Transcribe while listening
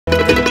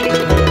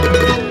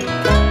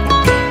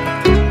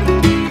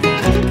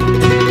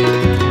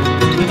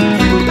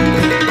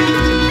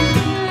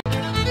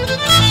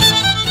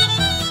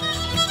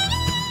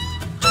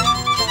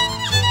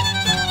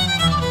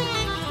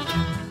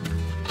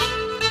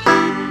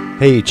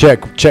Hey, check,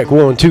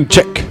 1, 2,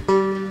 check.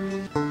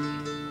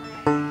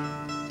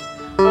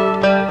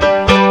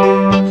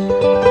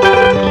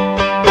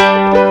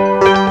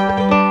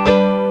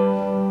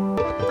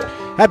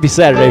 Happy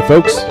Saturday,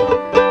 folks.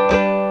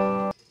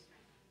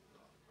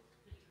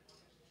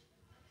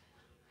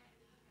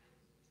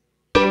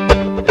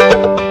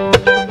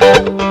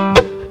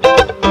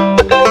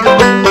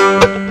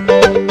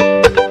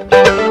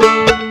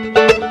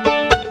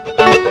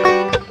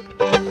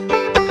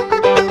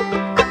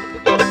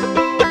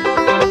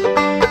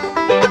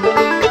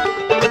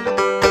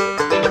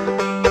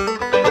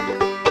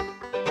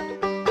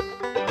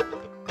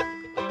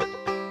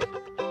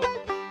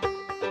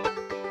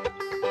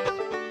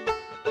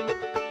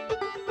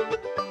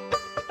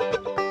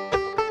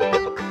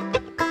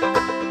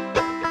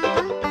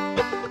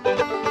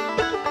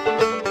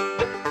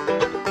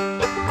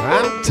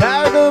 I'm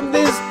tired of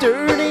this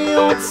dirty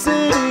old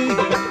city.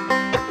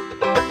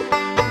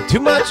 Too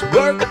much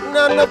work,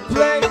 not enough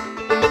play.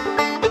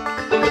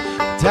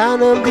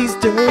 Tired of these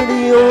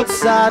dirty old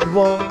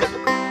sidewalks.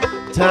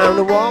 Time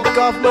to walk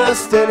off my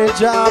steady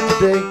job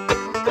today.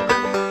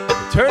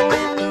 Turn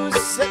me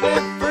loose, set me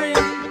free.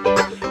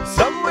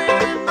 Somewhere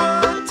in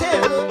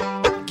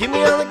Montana, give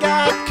me all I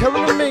got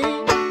coming to me.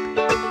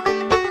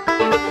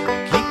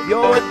 Keep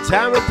your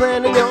retirement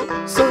plan and your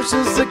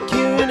Social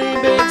Security,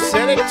 big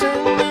city,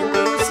 turn me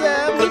loose,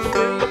 set me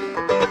free.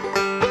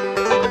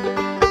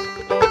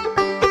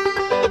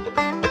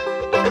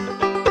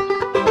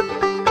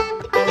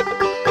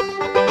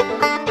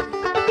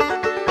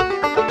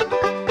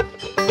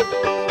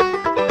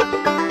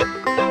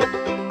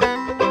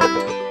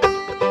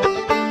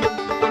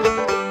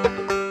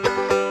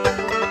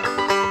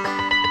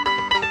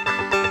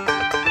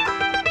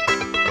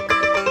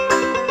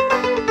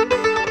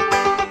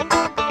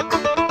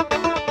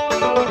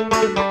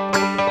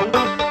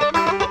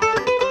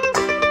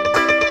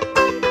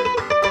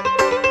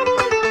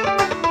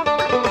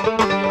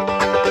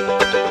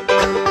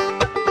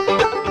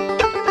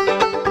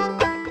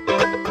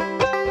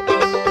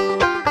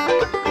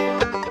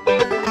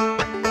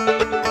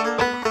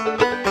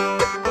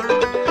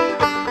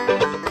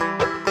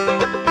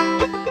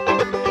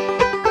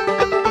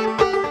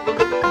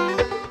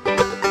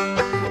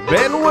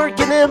 Been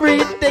working every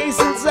day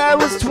since I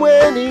was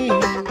 20.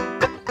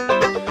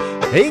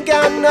 Ain't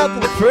got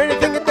nothing for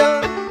anything I've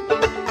done.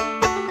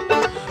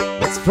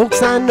 These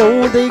folks I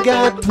know, they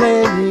got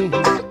plenty.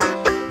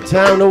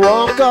 Time to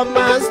walk off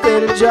my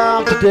steady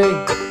job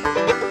today.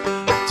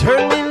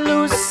 Turn me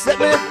loose, set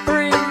me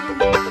free.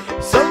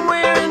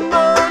 Somewhere in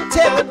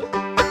Montana,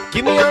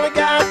 give me all I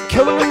got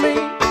coming to me.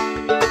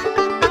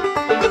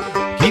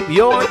 Keep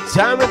your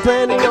retirement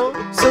plan and your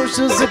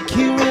Social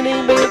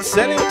Security, big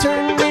setting,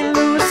 turn me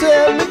loose,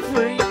 set me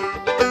free.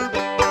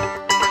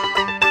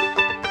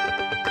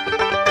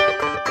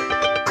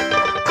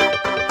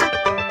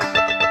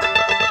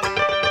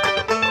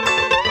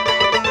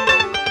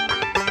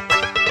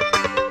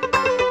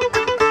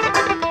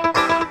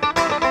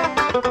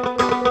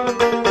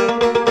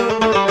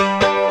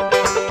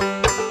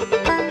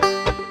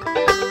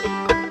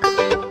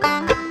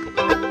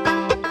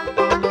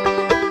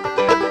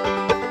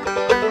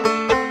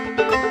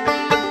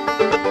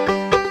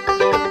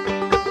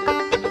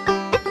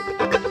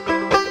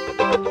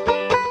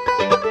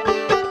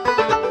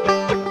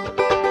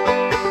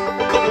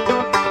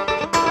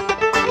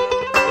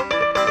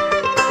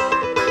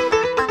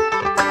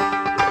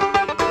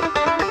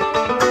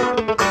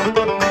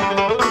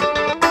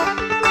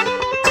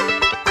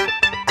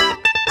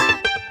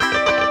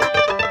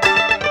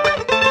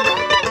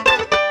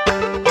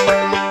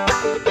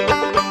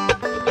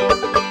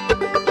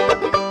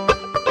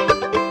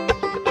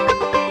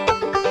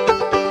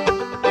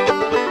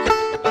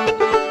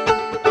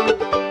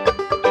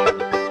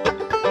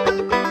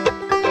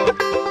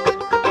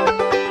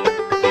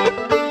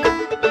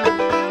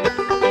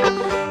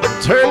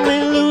 Turn me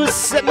loose,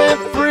 set me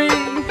free.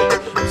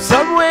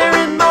 Somewhere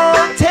in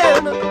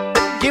Montana,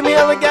 give me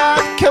all I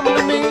got coming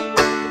to me.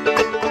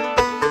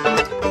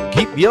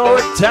 Keep your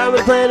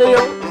retirement plan and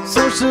your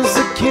Social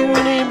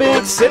Security,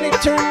 big city,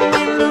 turn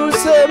me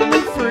loose, set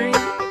me free.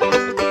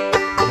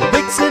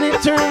 Big city,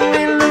 turn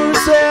me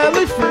loose, set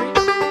me free.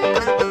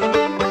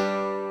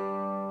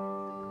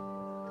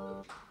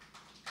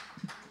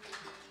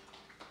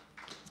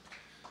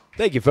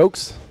 Thank you,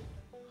 folks.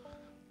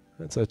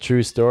 That's a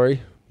true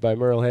story by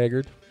Merle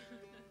Haggard.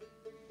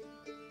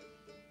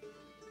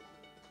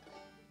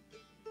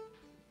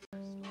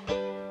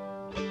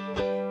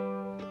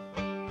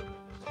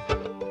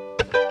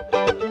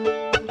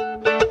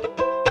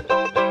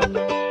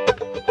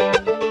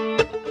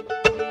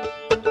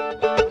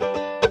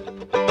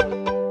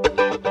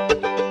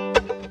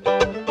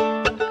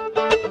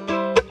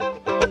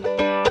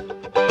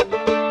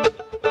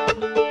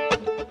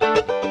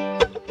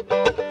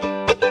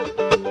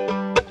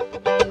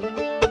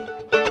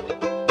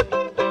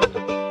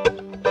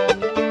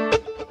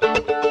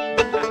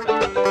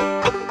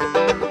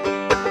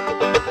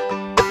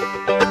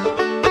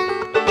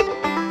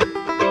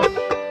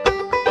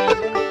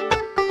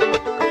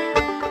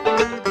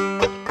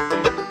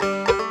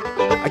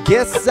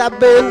 Guess I've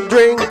been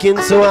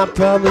drinking, so I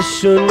probably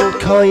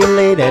shouldn't call you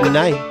late at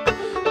night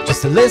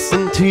just to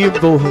listen to your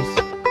voice.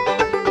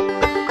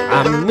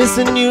 I'm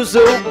missing you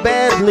so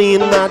badly,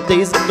 and my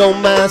days have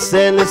gone by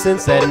sadly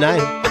since that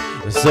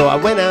night. So I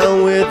went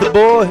out with the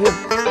boys.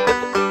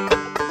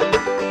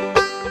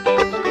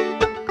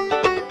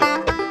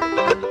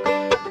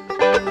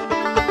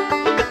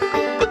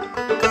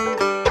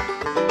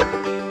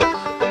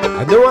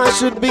 I know I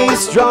should be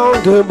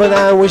stronger, but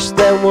I wish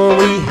that what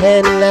we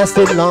had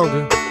lasted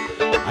longer.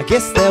 I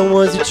guess that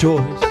was a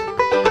choice.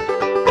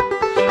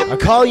 I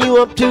call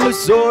you up to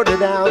sort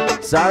it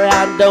out. Sorry,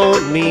 I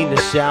don't mean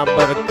to shout,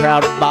 but a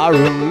crowded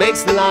barroom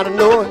makes a lot of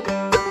noise.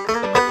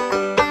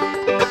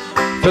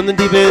 From the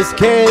deepest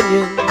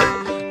canyon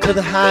to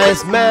the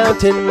highest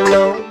mountain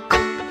low,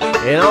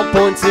 and all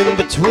points in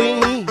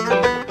between.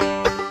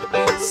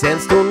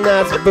 Sandstone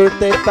nights,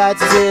 birthday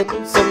fights,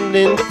 and something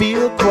didn't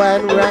feel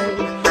quite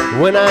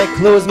right. When I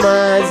close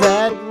my eyes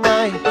at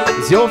night,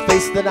 it's your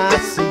face that I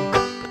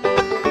see.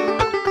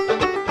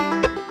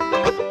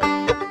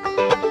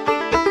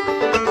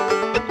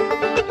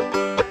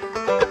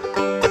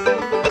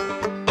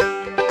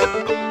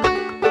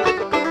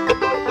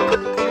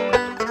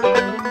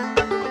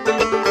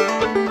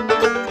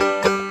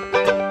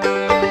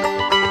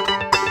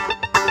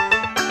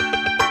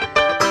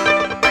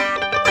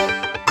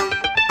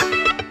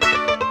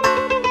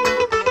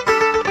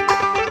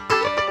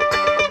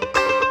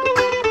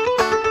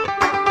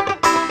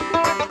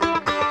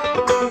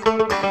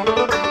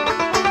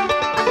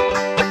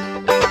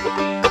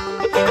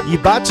 You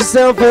bought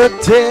yourself a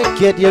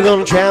ticket, you're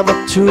gonna travel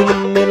to the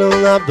middle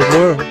of the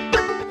world,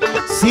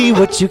 see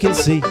what you can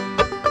see.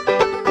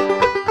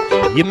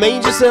 You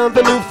made yourself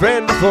a new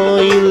friend before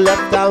you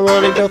left. I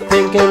wonder if you're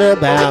thinking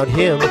about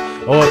him,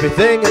 or if you're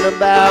thinking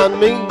about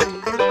me.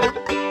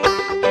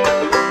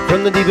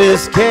 From the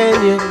deepest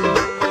canyon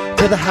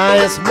to the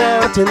highest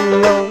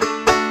mountain low,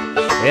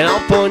 and all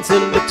points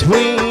in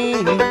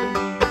between.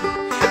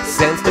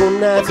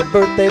 Sandstone nights and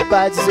birthday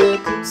fights,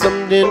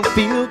 something didn't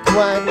feel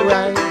quite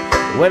right.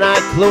 When I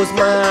close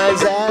my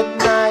eyes at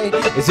night,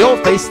 it's your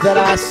face that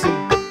I see.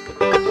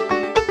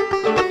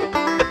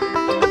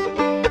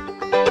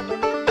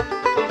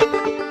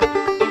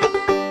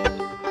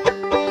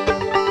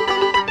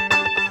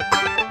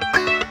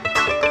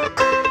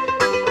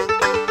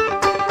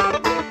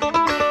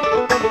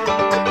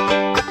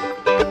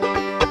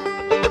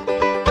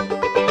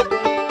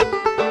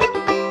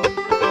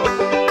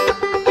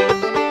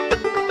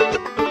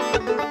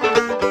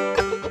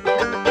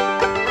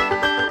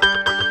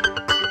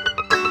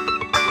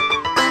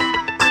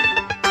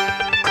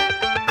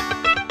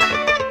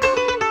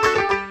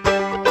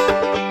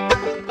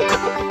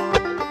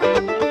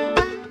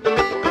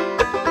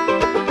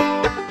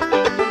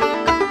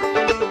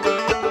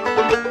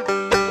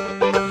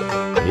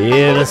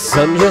 In a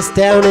sundress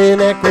down in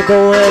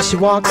Ecuador, as she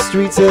walks the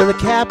streets of the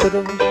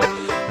capital,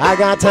 I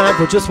got time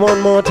for just one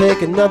more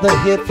take, another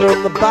hit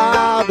from the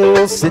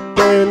bottle. Sit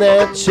there in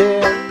that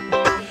chair,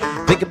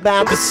 think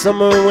about the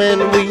summer when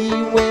we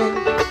went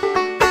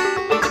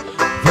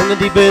from the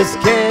deepest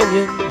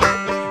canyon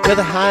to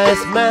the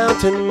highest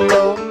mountain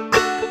low,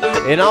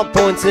 and all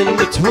points in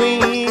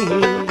between.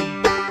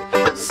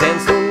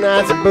 Sandstone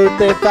nights and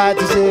birthday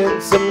fights,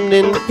 something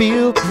didn't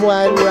feel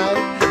quite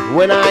right.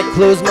 When I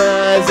close my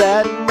eyes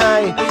at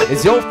night,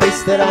 it's your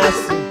face that I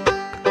see.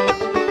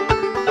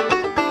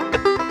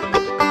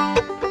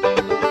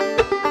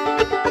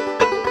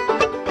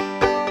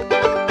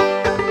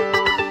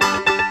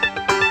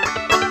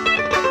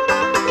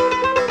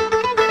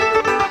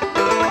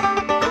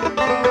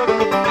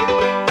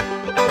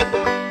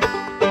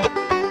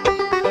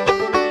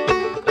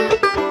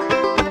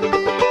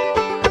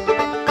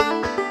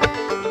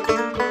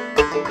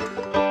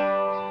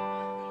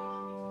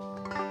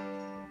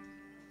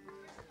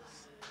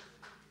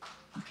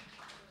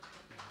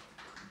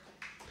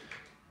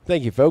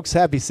 Thank you, folks.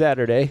 Happy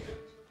Saturday.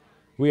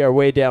 We are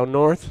way down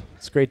north.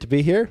 It's great to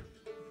be here.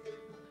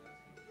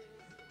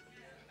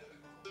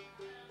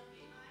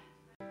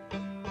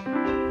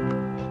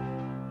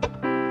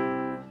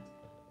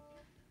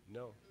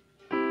 No.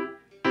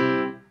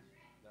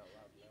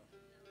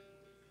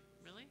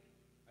 Really?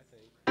 I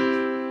think.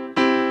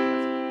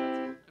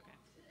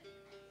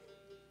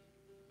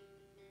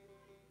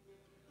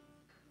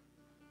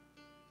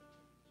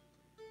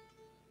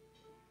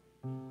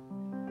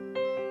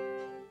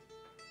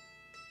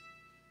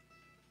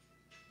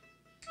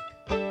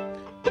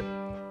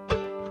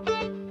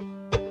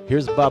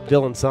 Here's a Bob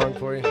Dylan song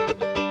for you.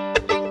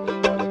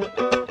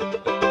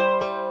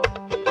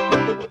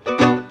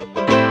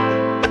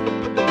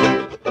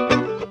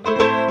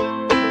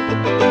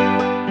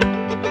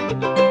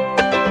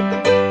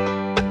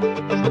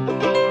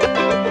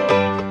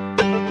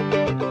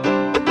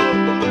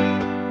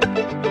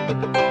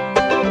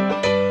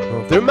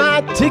 Threw my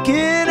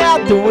ticket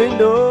out the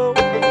window,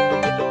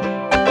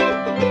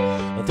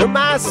 threw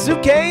my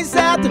suitcase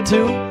out the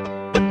tube.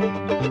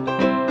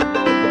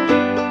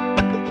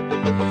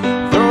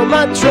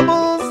 My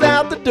troubles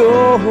out the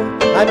door,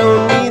 I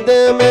don't need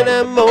them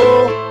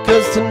anymore,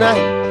 'cause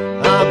tonight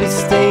I'll be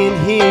staying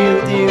here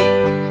with you.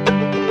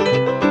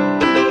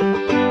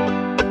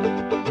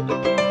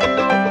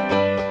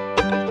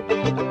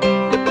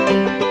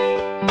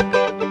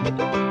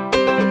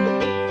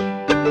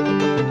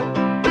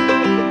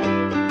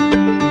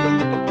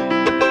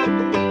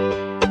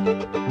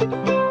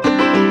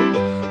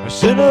 I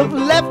should have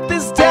left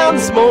this town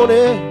this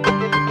morning.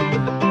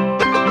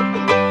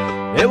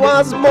 It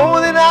was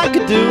more than I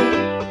could do.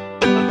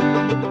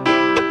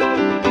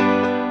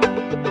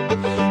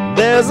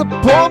 There's a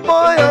poor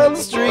boy on the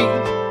street,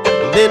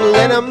 then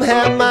let him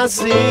have my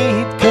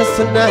seat, 'cause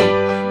tonight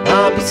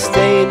I'll be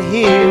staying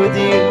here with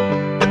you.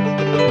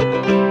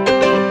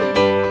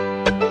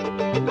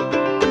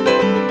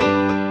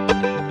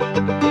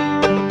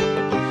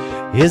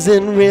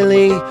 Isn't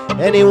really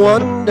any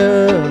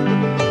wonder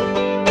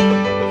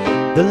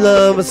the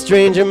love a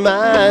stranger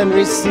might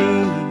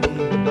receive.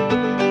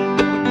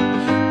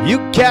 You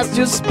cast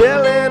your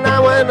spell and I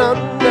went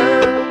under,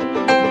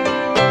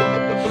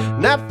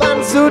 and I find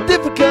it so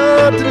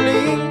difficult to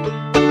leave.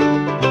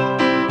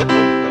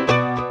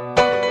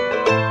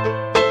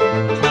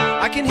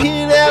 I can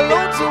hear that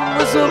lonesome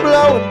whistle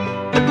blowing,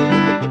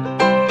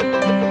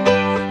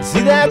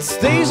 see that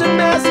station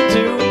master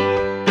too.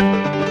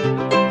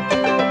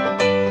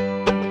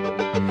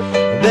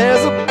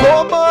 There's a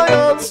poor boy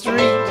on the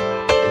street,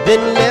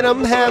 then let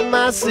him have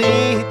my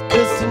seat,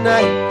 'cause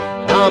tonight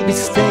I'll be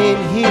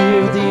staying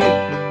here with you.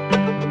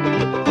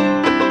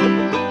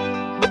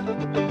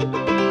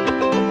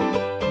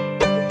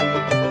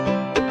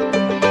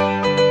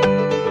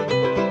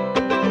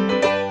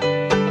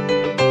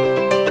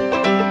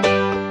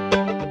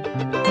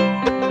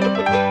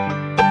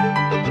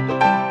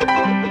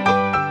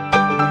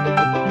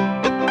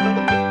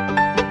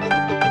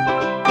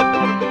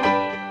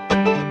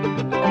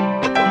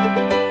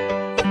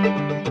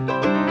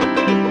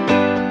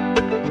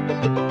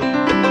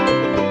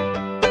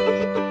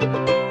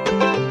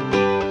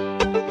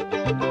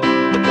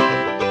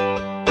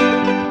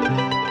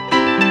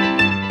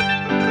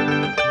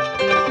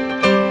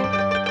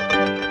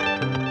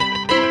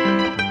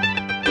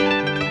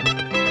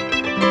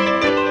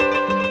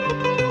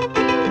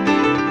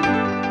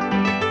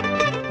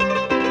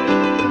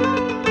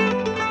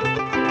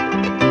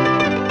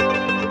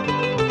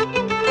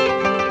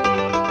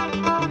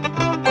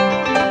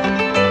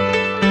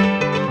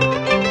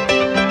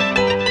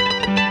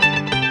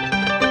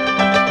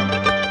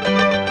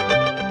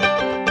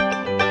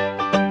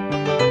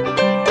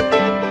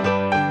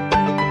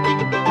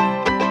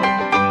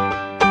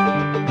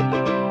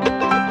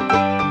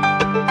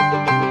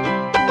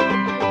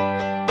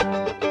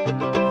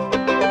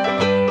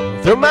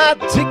 Throw my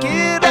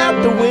ticket out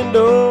the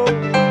window,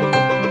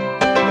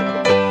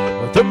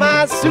 throw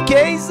my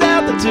suitcase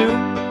out the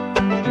tube,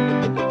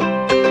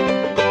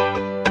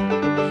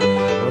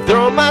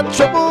 throw my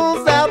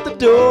troubles out the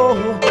door.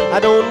 I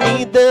don't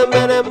need them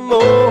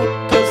anymore,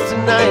 'cause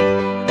tonight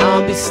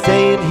I'll be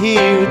staying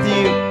here with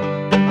you.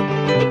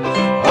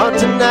 Oh,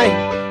 tonight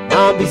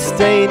I'll be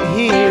staying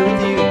here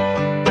with you.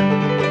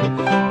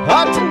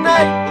 Oh,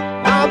 tonight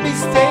I'll be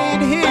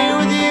staying here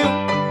with you.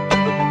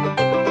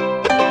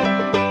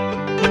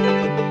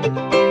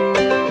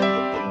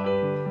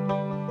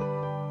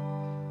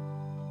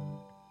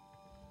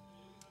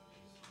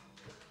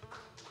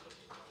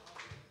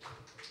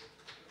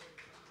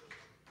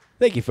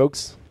 Thank you,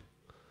 folks.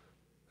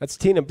 That's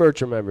Tina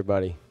Bertram,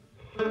 everybody.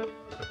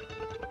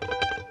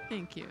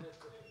 Thank you.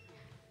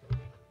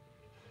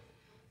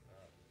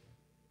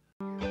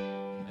 I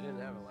didn't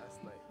have it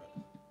last night, but I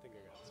think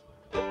I got this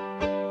one.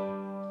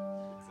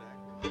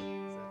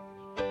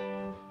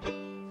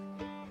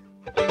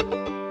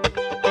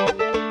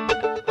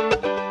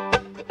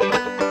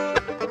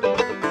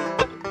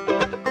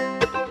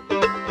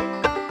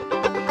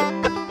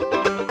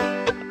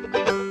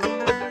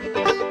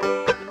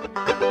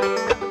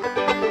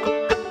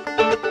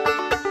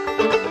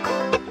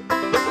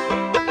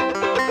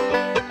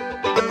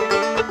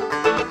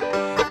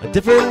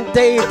 Different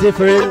day,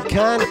 different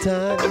kind of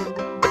time,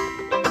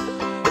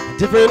 a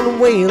different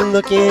way of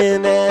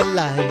looking at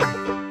life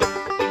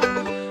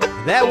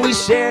that we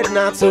shared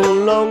not so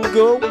long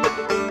ago.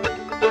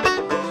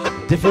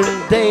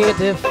 Different day,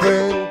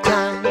 different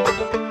time,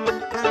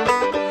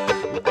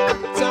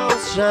 it's all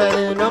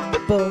shining up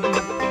above,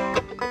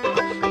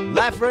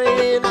 life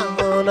raining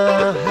on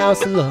a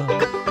house of love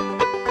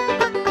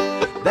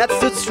that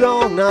stood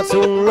strong not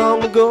so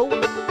long ago.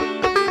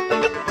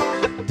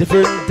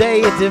 Different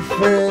day, a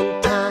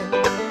different time.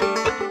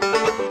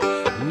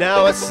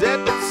 Now I sat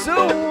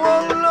so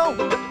alone.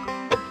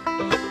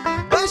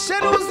 My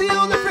shadow's the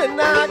only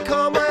friend I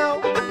call my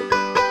own.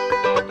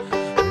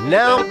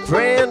 Now I'm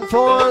praying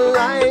for a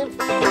life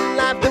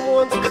that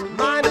once was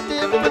mine. A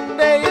different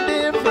day, a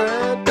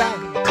different time.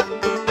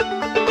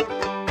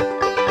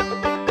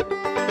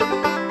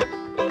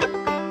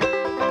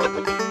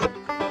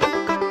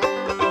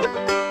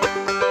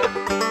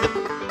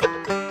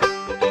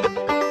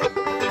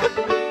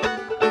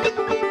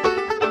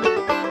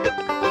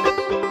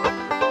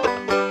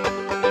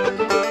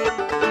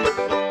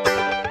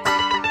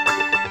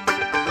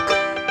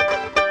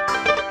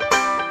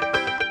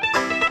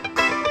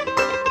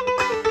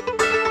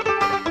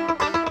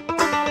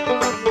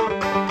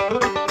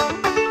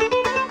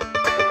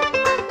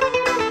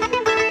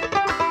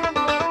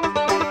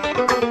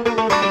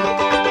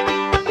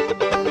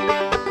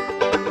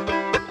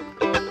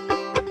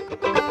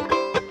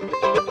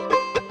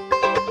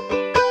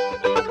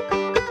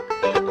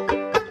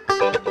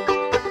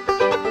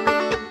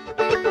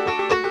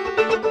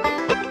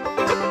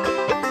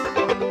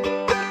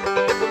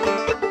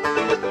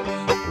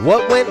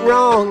 What went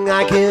wrong,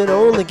 I can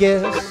only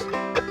guess.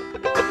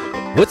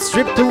 What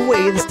stripped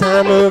away this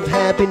time of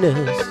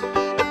happiness?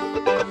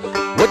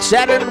 What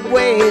shattered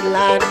away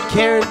like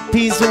carrying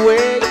peace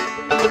away?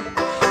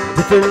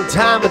 Different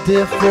time, a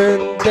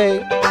different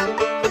day.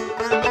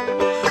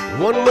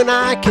 One when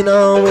I can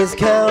always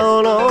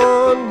count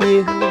on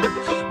you.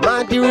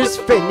 My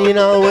dearest friend, you'd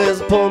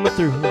always pull me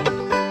through.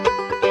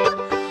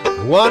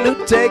 One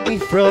who take me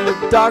from the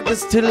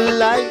darkness to the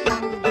light.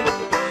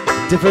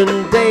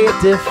 Different day, a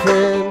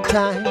different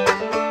time.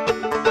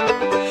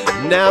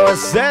 Now I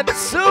sat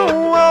so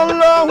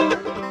alone.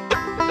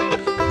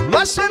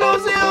 My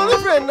shadow's the only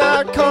friend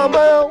I call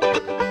my own.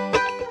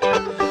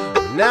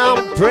 Now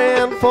I'm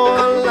praying for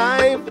a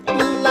life, a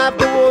life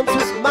that once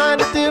was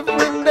mine, a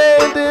different day,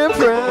 a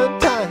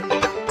different time.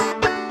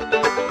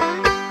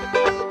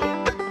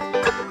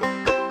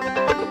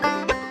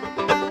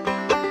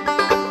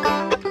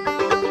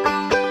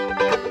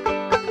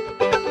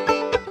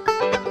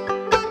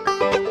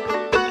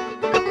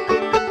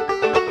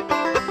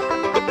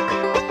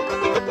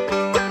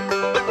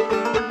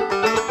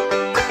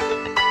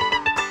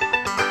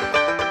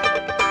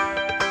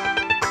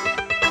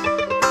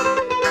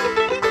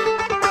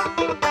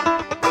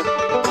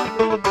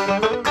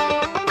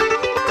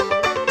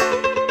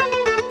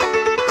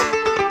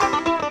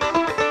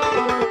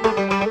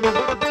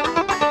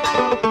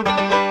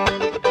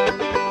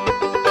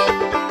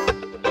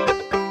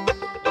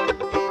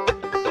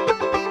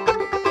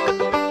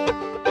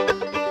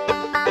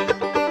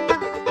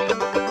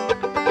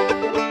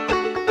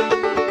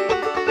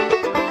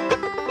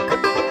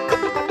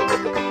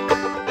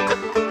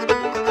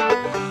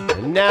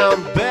 Now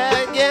I'm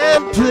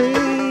begging,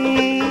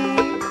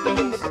 please,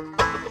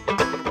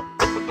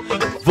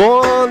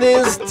 for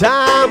this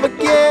time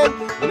again.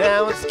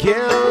 Now it's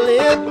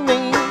killing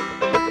me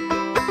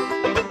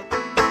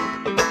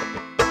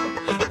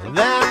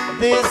that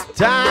this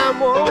time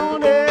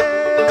won't end.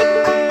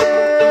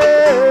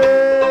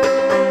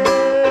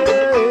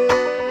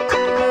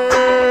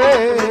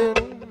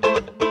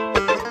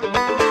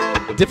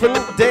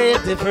 Different day,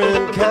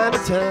 different kind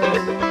of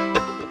time.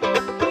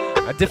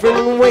 A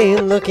different way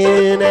of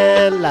looking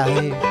at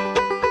life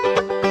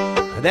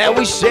that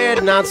we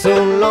shared not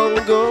so long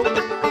ago.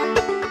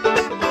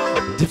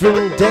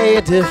 Different day,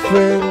 a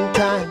different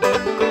time.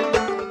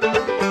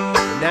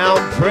 Now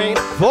I'm praying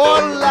for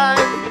life,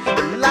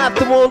 life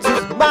that once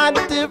was mine,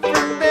 a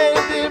different day,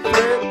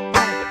 different.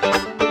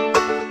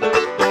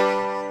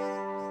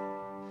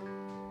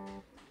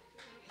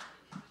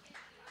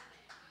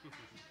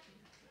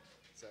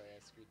 Sorry, I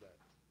screwed that. Up.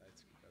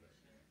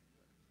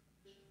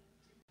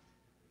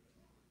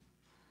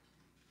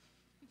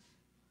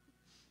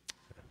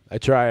 I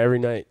try every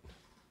night.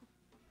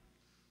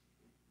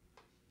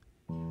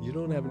 You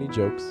don't have any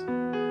jokes?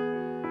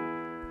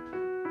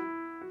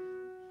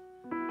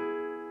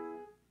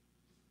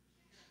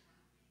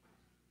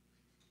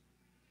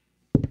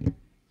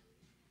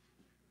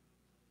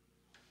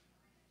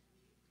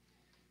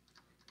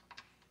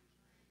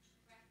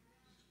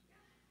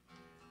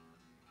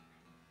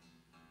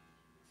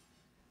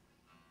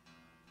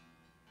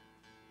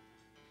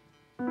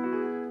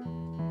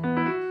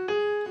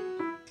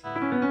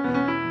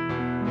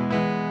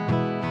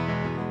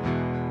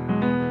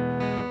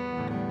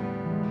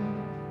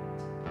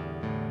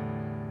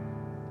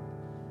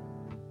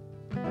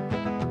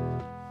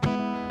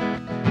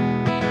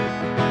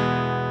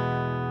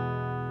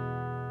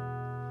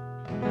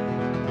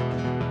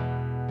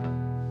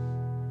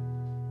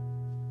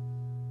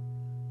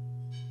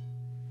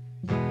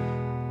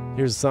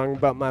 Here's a song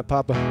about my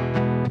papa.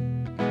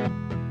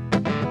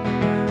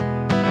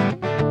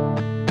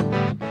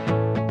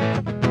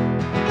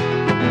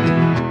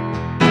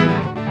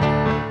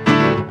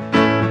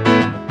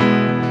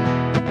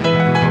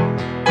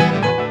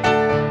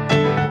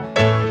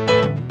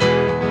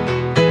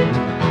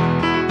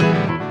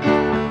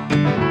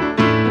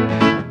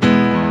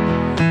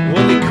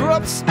 Well, he grew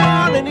up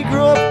smart and he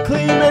grew up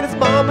clean, made his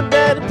mom and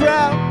daddy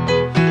proud.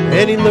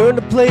 And he learned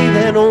to play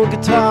that old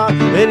guitar,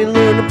 and he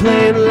learned to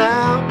play it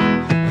loud.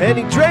 And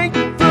he drank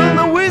from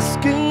the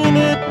whiskey and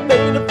it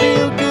made him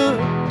feel good.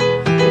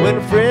 When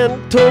a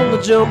friend told him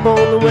to jump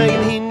on the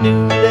wagon, he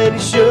knew that he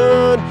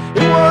should.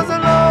 It was a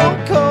long,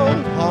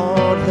 cold,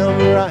 hard, hell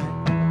of a ride.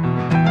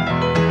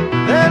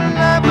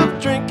 That life of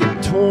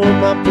drinking tore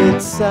him up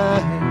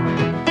inside.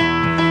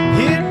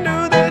 He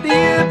knew that he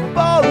had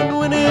fallen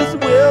when his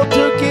will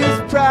took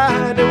his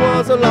pride. It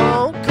was a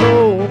long,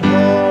 cold,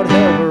 hard,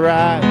 hell of a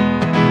ride.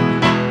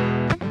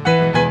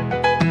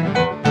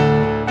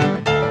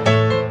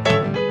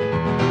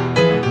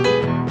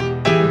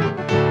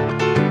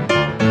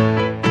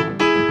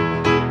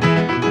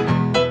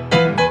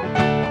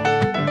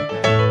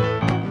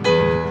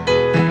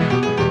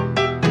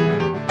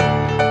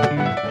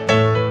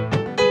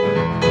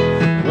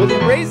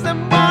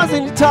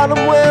 Taught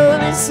them well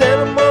and he sent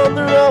them on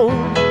their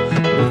own.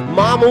 With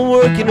mama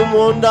working and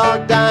one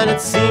dog dying, it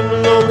seemed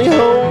a lonely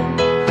home.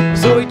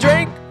 So he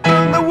drank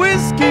from the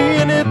whiskey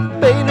and it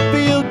made him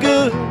feel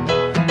good.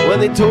 When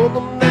they told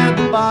him that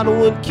the bottle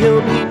would kill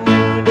him, he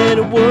knew that that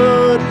it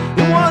would.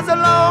 It was a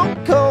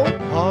long, cold,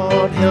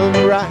 hard, hell of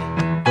a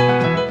ride.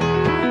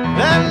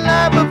 That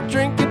life of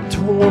drinking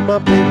tore him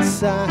up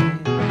inside.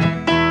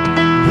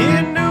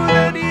 He knew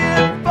that he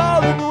had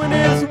fallen when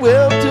his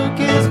will took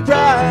his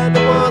pride.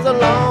 It was a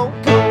long,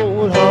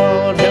 cold,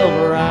 hard, hell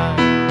of a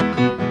ride.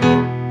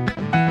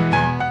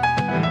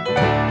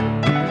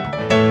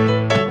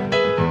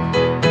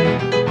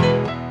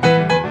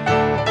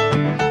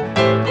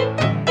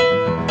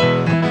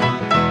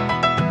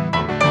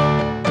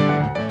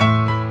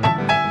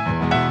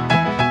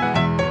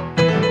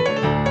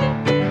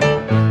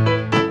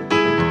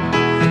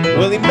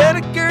 Well, he met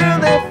a girl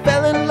that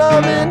fell in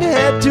love and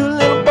had 2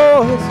 little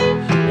boys.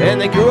 And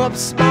they grew up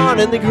smart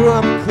and they grew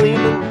up clean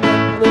and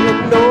that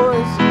little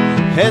noise.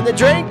 And they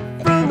drank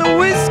from the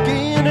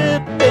whiskey and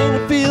it made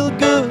them feel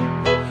good.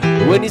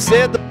 When he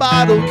said the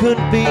bottle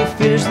couldn't be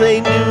finished,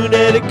 they knew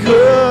that it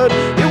could.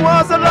 It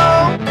was a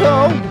long,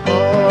 cold,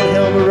 hard,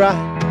 hell of a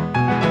ride.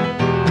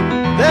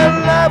 That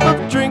life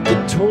of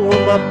drinking tore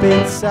him up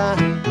inside.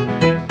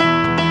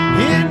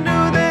 He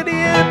knew that he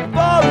had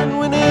fallen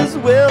when his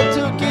will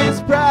took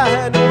his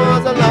pride. It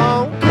was a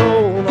long,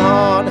 cold,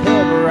 hard,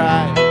 hell of a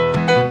ride.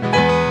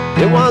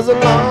 It was a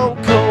long,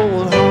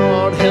 cold,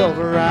 hard, hell of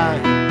a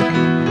ride.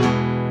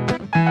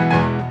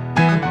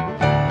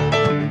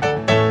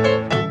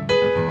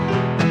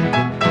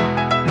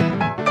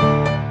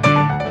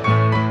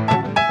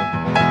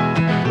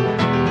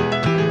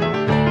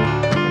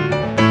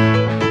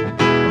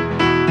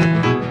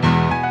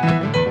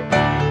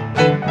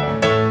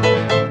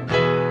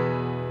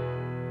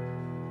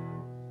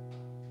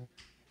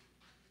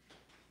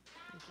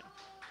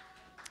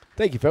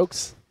 Thank you,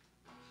 folks.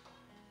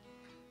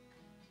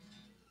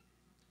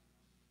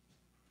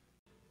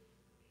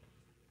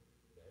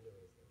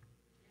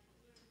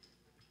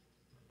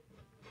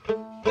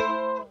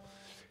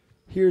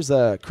 Here's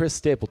a Chris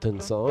Stapleton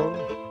song.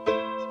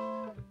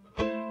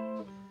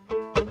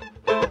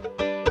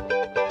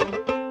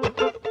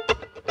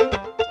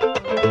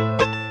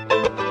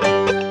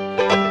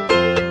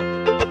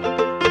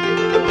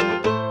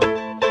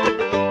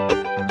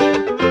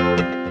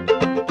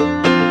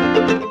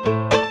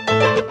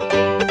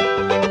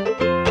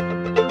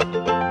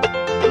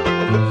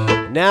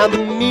 Now the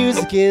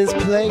music is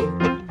played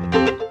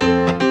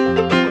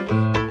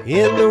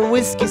in the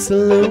whiskey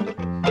saloon.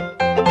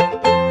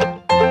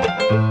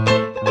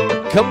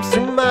 Comes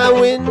through my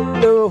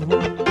window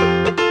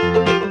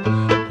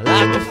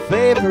like a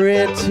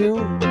favorite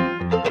tune.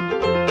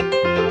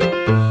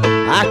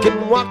 I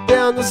can walk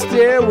down the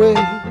stairway,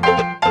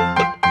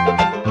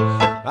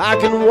 I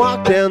can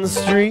walk down the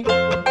street,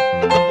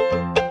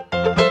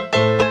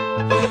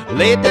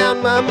 lay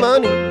down my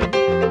money,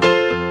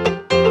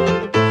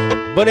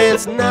 but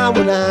it's not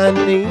what I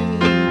need.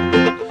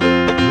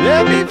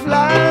 Let me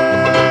fly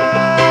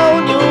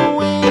on your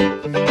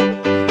wings,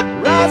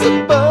 rise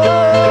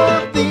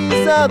above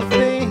these other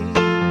things.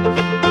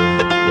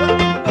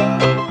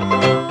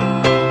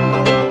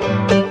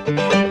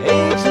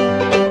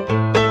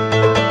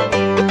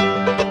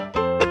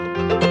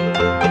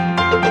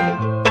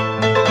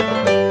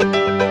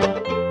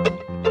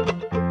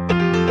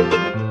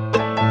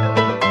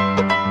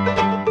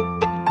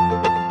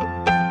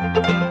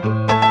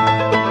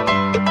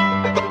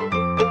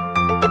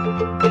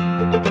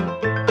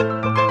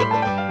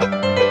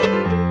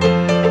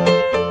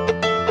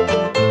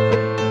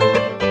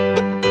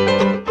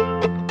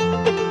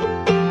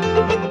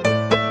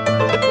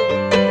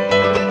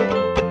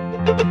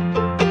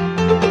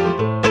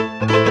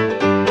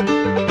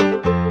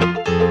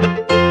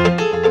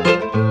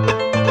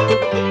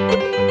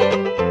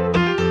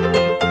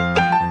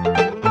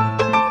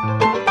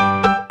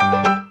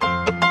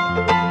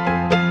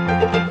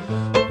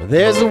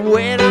 There's a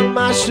weight on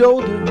my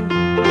shoulder,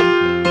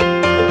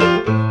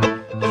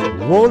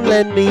 won't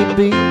let me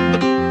be,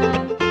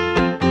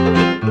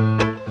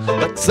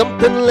 like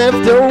something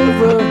left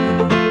over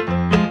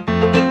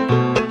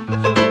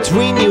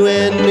between you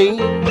and me.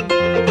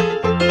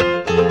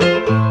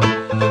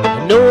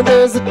 I know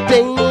there's a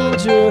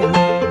danger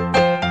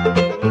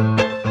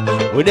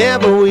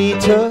whenever we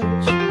touch.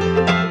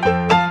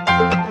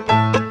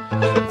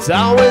 It's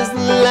always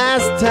the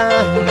last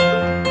time,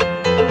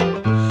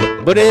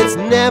 but it's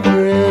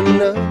never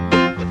enough.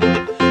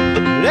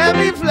 Let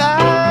me fly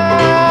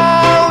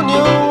on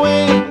your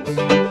wings,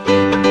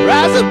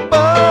 rise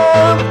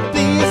above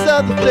these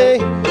other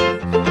things,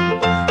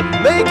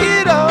 make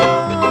it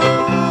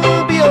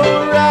all be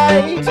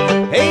alright.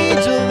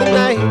 Angel of the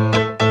night,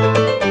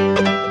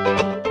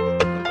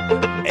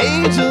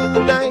 angel of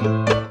the night.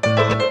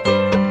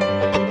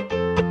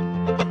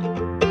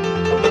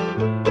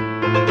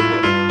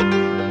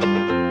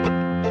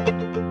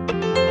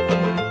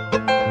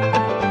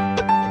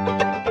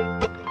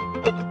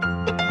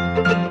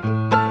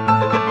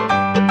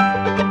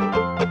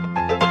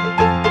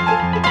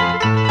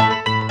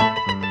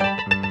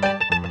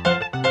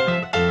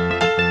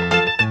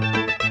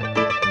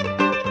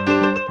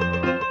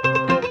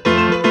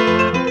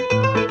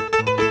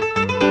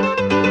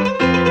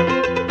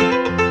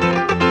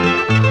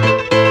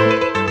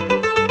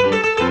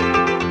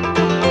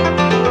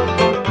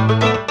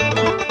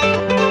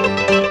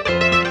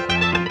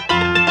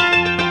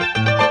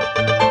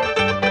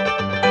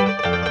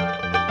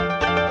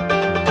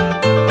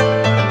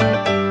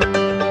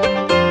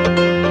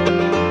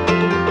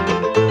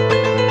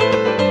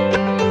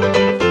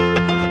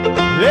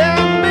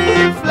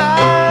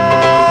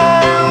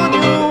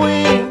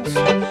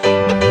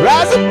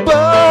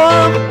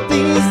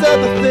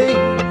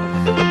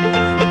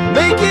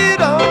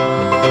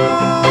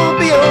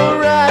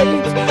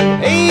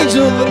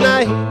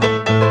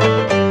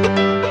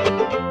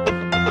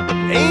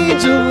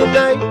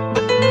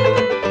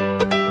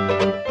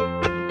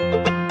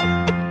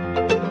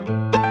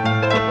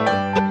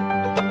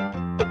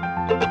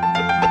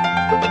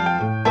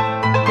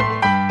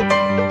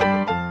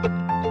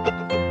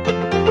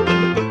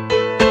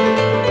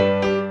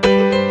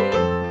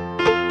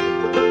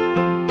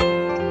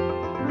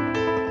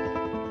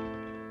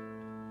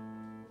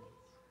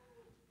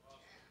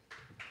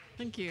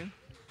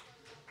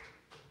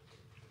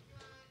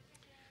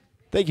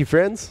 Thank you,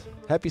 friends.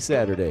 Happy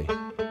Saturday.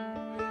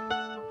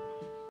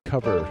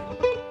 Cover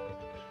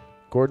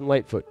Gordon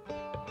Lightfoot.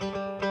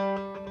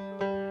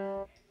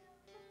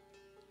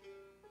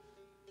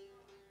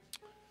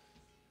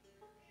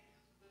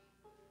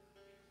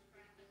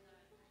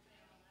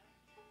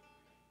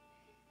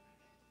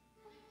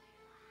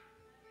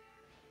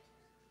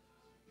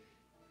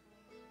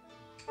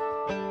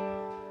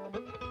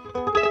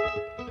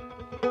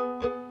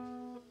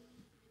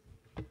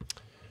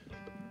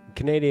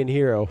 Canadian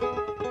Hero.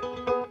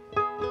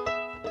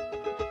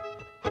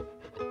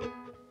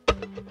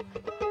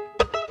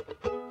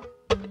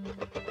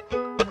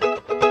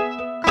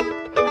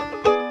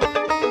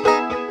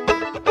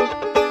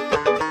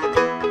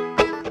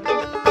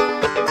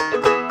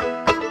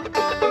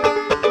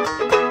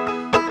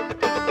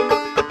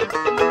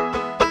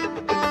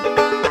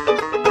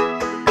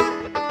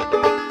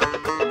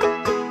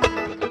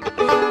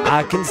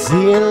 I can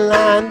see her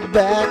lying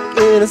back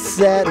in a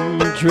satin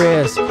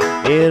dress,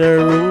 in a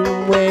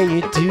room where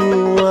you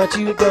do what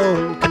you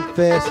don't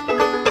confess.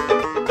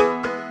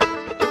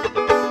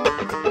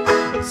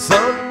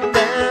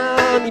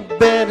 Sundown, you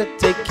better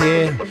take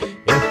care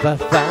if I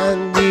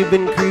find you've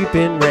been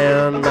creeping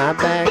round my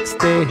back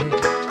stairs.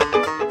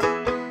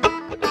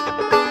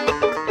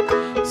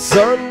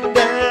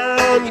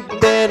 Sundown, you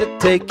better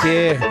take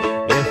care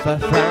if I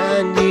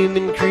find you've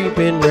been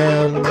creeping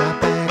round my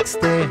back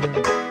stairs.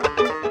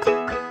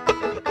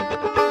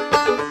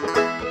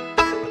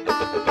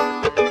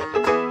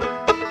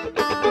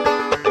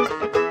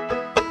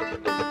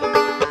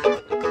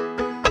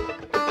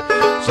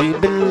 She's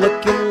been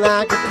looking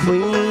like a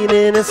queen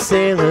in a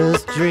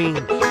sailor's dream,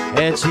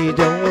 and she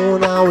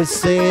don't always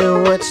say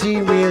what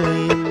she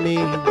really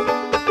means.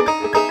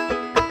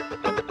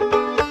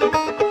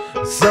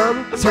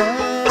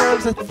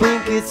 Sometimes I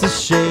think it's a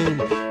shame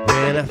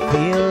when I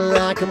feel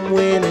like I'm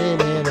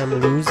winning and I'm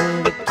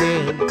losing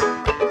again.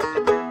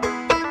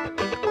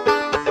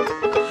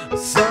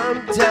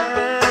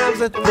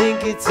 Sometimes I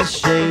think it's a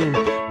shame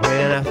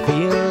when I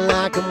feel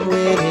like I'm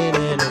winning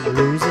and I'm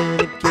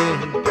losing again.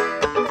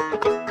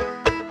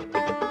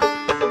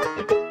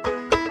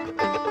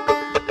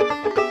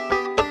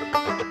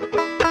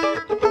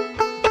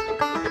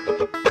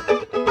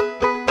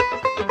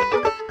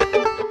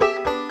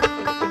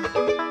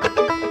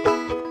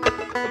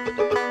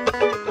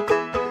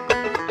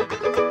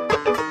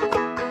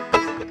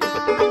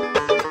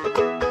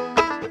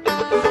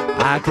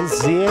 I can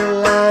see her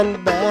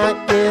lying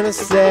back in a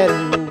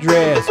satin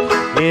dress,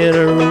 in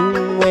a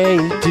room where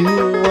you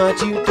do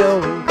what you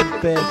don't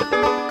confess.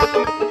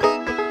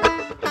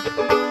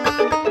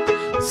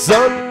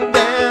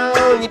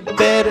 Sundown, you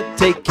better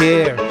take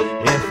care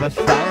if I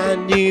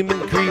find you've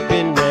been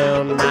creeping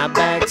round my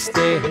back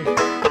stairs.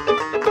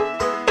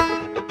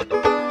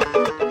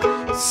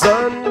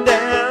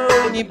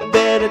 Sundown, you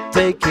better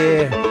take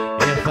care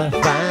if I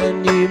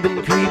find you've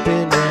been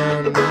creeping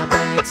round my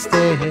back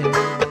stairs.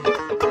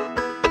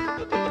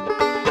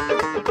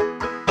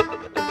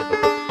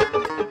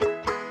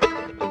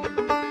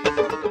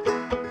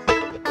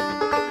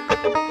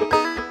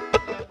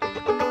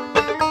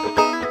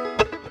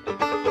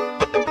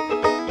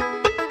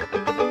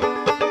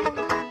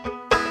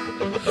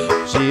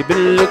 She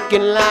been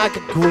looking like a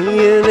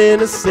queen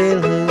in a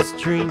sailor's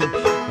dream,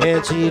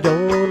 and she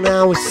don't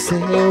always say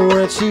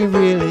what she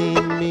really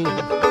means.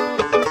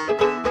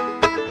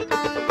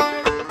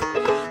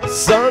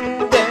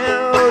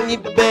 Sundown, you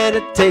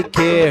better take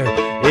care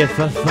if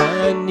I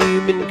find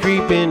you've been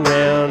creeping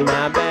round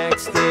my back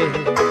stairs.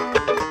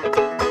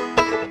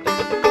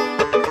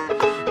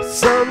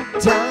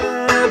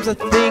 Sometimes I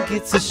think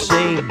it's a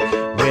shame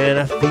when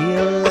I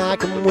feel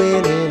like I'm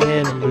winning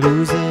and I'm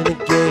losing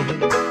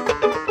again.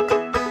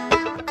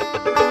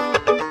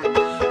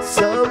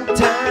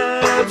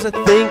 Sometimes I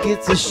think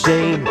it's a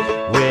shame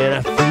when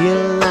I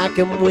feel like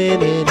I'm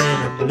winning and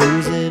I'm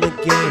losing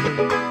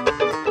again.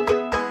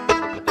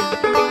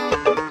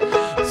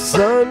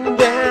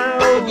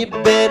 Sundown, you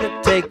better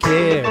take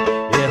care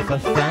if I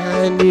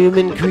find you've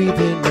been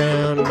creeping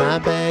round my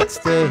back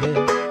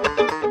stairs.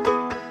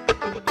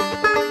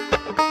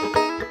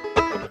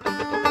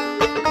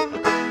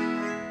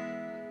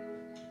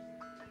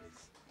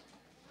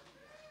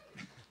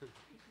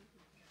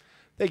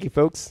 Thank you,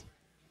 folks.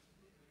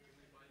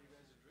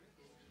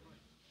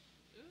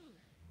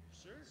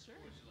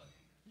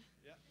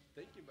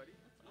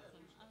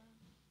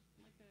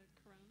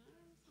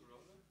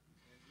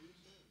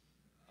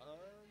 I'll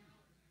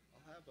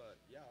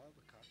have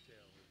a cocktail.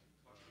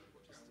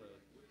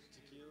 Just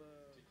tequila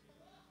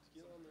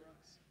on the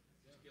rocks.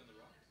 Tequila on the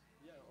rocks?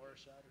 Yeah, or a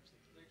shot or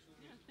something.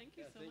 Yeah, thank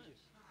you so much. You.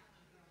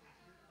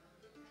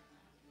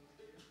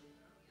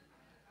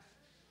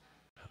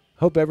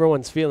 Hope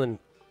everyone's feeling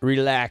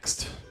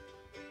relaxed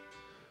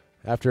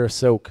after a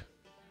soak.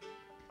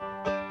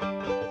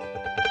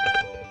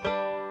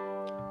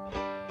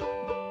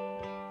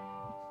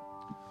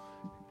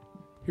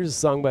 Here's a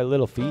song by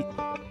Little Feat.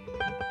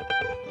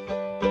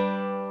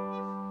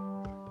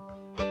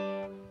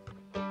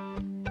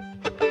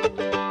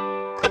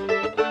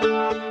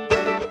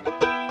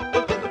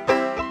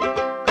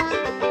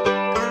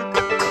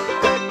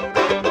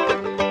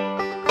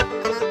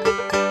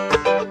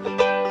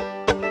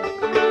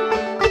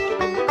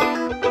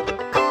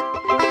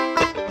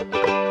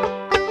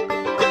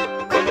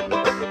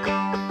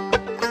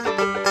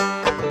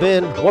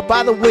 been warped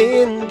by the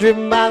wind,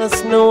 driven by the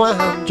snow.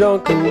 I'm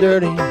drunk and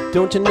dirty.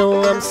 Don't you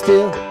know I'm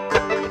still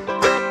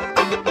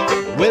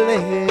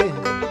willing?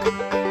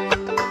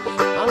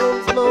 On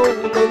this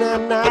moment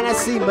at night, I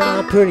see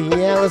my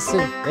pretty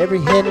Allison, every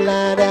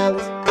headlight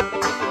Alice,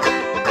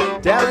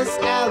 Dallas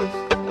Alice.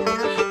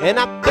 And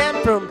I've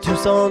been from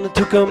Tucson to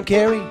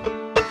Tucumcari,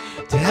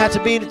 to have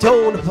to be the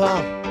tone of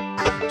Paul,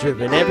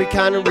 driven every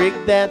kind of rig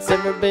that's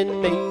ever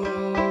been made,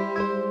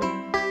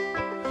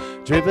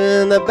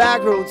 driven the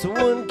back roads so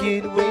one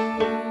get away.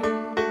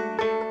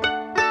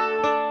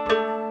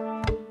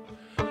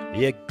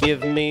 You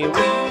give me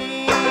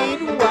weed,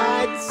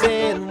 white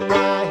sand,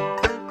 wine,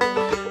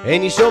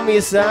 and you show me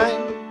a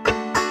sign,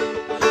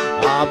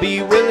 I'll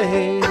be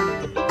willing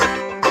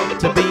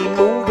to be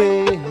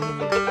moving.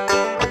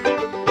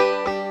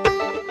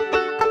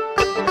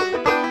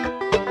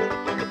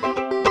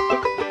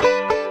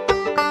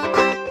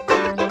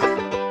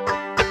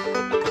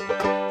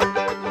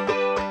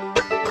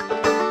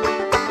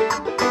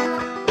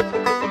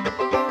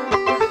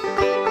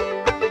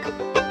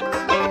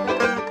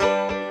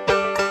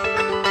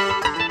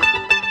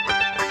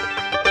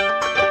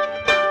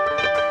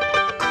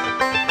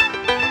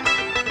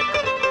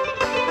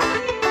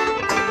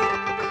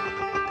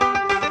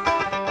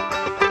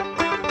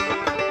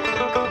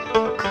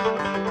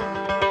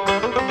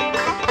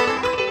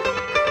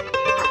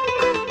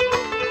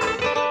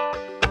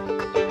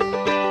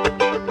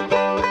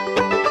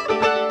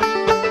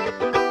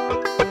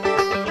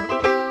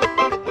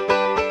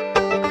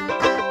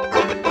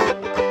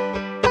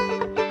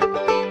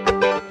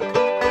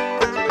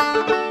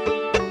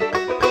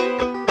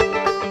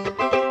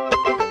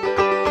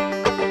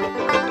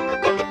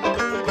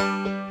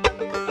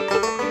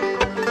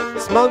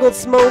 Smuggled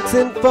smokes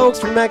in folks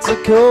from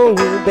Mexico,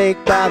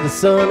 baked by the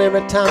sun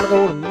every time I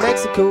go to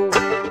Mexico.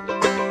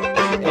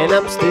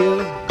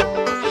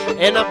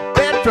 And I've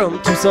been from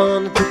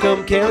Tucson to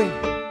Tucumcari,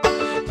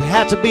 to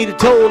have to be the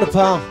tone of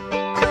Paul,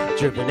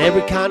 driven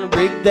every kind of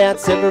rig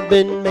that's ever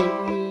been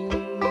made,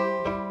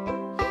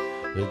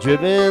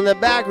 driven the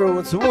back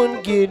roads so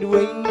one get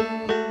away.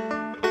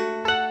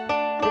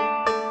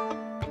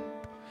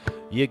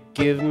 You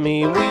give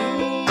me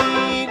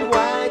weed,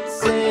 white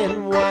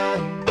sand,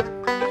 wine,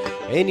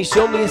 and you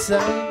show me a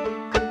sign,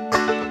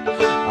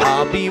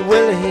 I'll be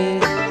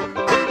willing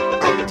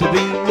to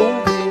be moving.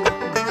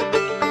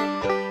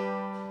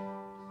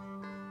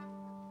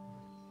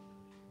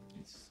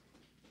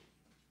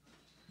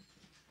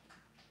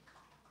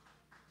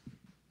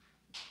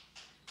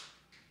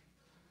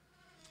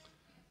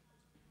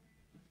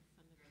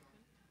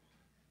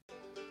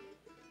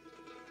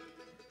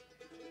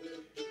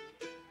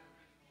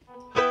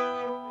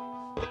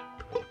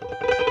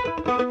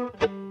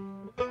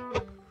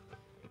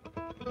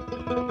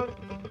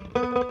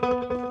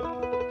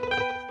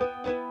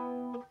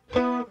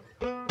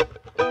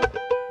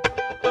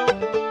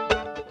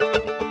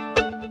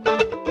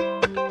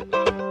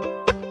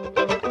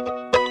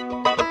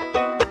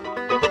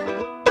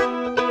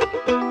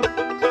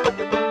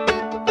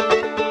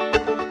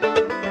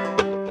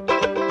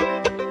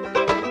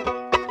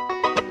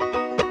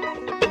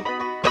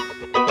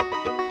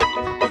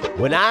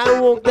 When I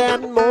woke that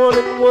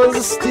morning was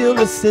a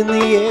stillness in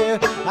the air.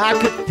 I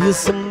could feel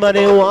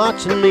somebody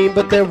watching me,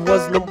 but there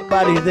was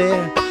nobody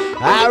there.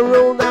 I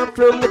rolled out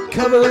from the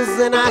covers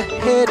and I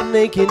had an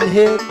aching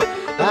head.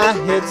 I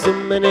had so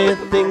many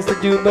things to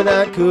do, but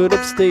I could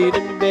have stayed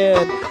in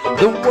bed.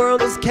 The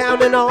world is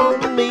counting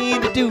on me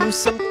to do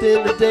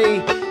something today.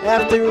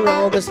 After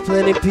all, there's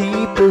plenty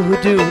people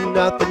who do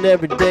nothing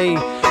every day.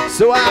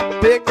 So I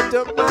picked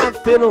up my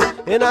fiddle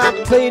and I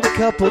played a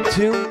couple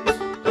tunes,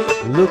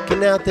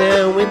 looking out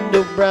that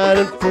window bright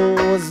and full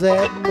was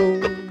that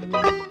moon.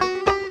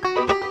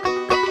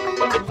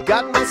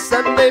 Got my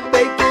Sunday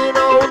bacon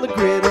on the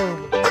griddle.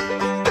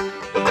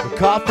 The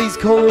coffee's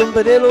cold,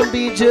 but it'll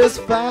be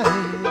just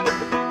fine.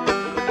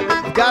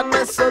 Got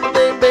my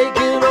Sunday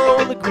bacon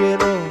on the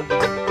griddle.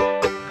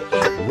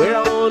 Where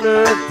on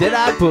earth did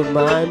I put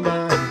my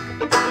mind?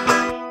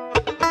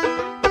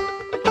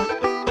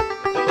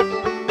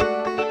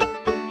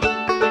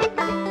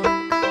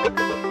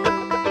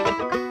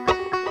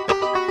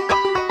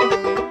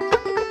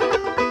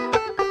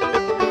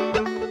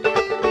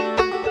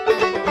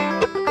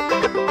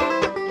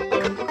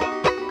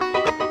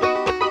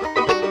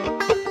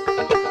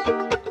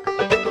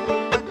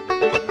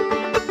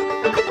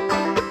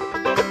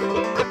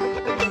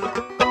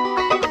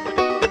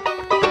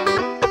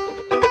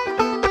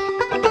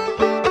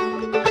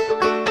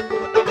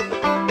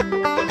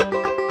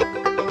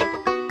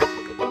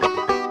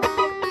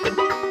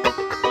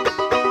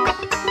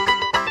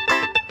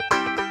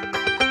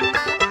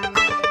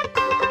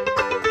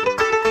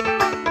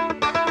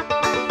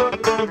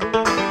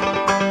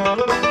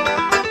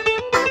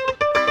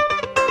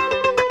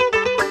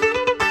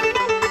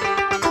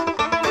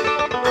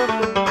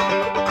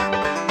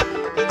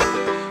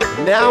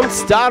 Now I'm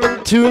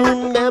starting to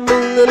remember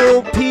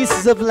little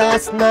pieces of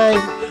last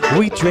night.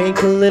 We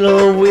drank a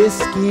little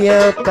whiskey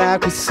out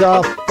back, we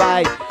saw a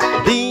fight.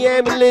 The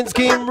ambulance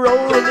came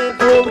rolling and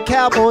pulled the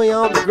cowboy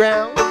on the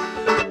ground.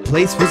 The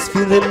place was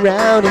feeling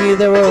rowdy,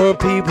 there were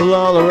people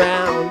all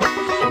around.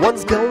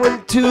 One's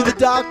going to the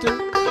doctor,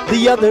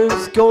 the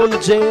other's going to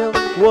jail.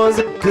 Was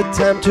a good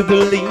time to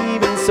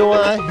believe, and so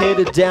I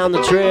headed down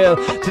the trail.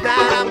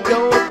 Tonight I'm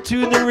going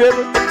to the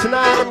river,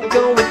 tonight I'm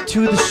going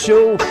to the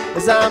show.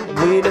 As I'm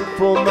waiting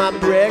for my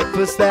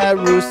breakfast, that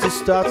rooster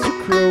starts to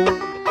crow.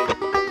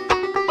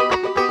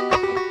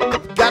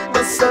 Got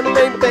my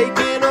Sunday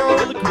bacon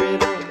on the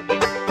griddle.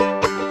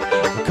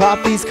 The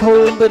coffee's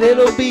cold, but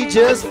it'll be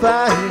just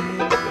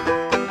fine.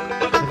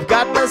 I've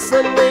got my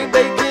Sunday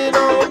bacon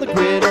on the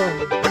griddle.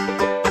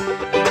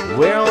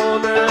 Where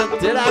on earth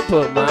did I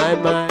put my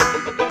mind?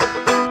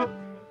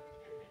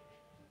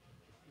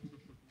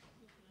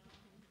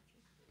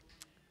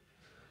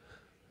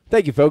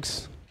 Thank you,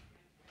 folks.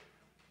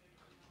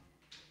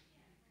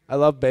 I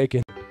love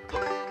bacon.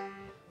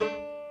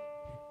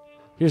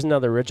 Here's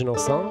another original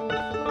song.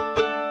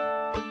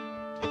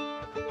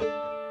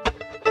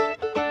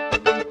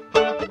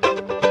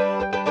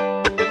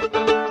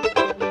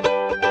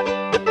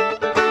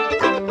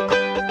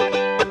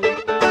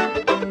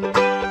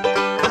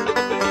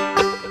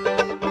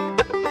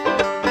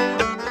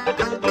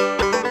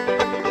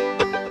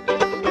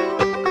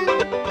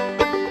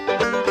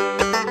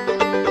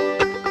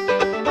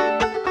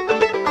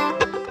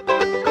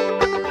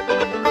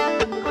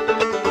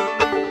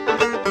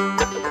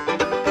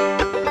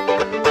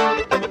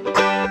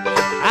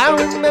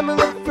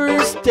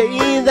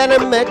 That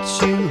I met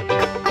you,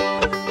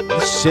 the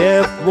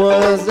chef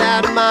was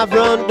at my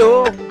front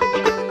door.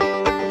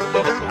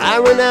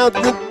 I ran out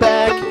the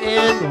back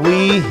and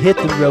we hit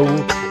the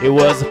road. It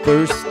was the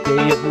first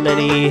day of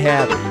many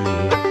happy.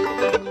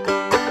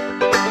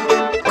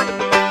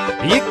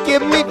 You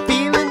give me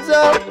feelings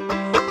of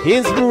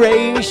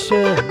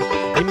inspiration.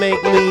 You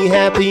make me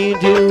happy,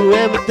 do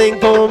everything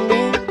for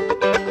me.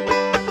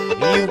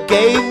 You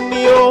gave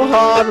me your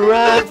heart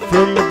right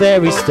from the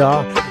very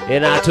start,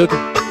 and I took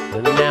it.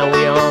 And now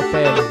we are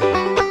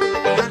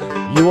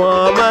family. You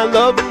are my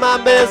love,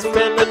 my best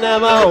friend. I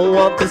never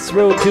want this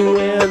road to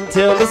end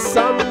till the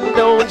sun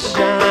don't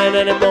shine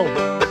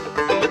anymore.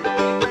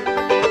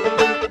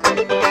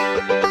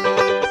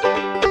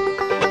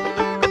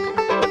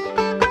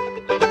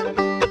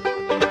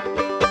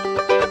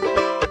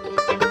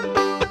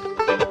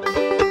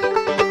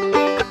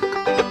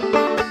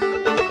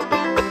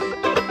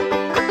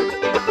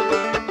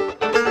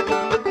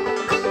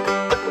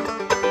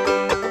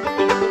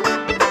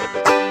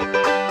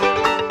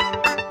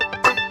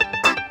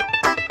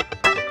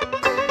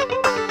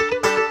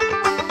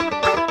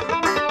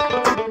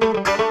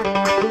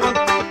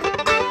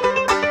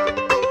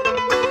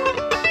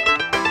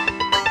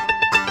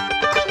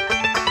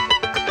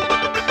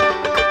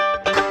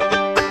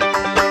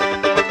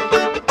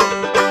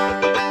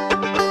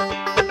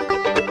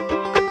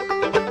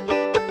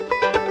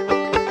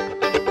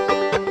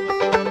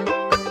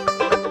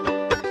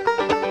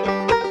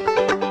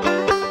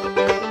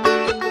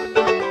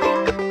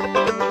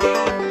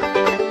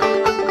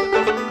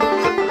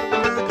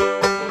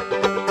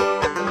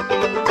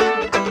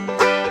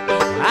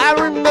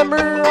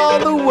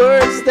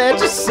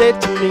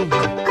 To me,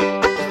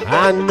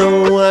 I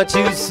know what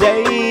you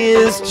say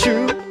is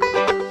true.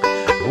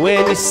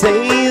 When you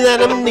say that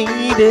I'm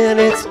needed,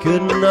 it's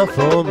good enough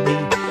for me.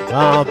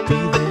 I'll be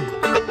there.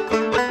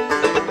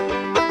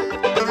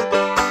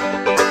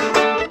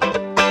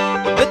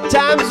 The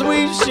times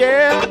we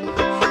share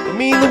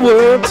mean the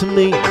world to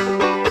me.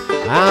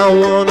 I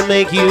wanna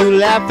make you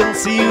laugh and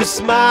see you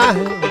smile.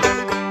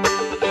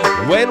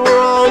 When we're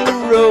on the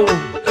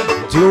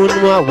road,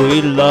 doing what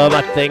we love,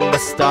 I thank the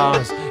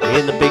stars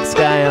in the big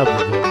sky up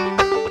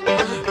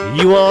above.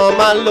 You are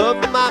my love,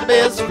 my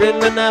best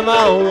friend. I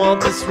never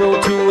want this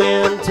road to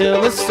end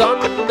till the sun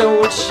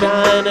don't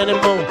shine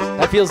anymore.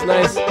 That feels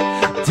nice.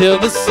 Till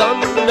the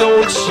sun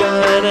don't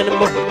shine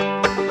anymore.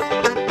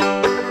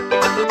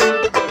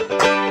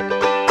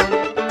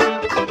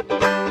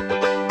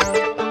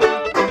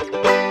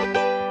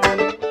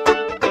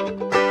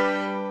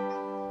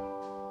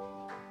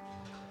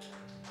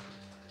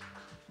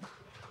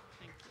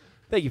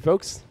 Thank you,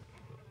 folks.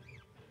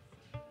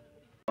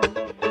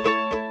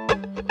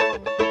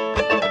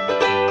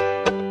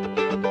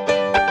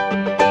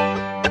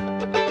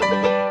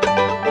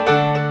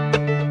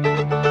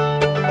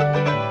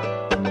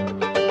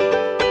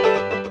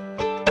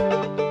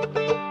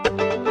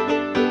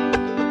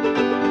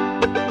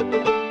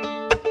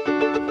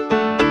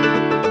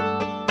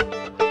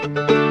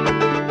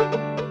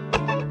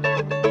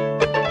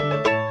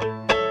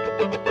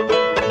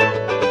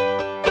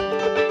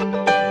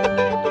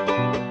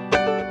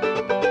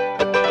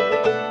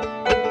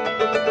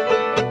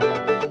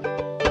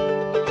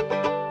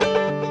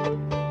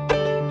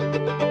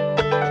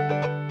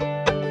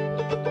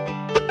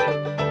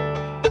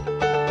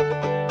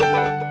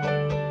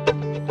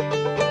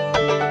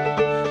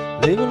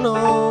 Living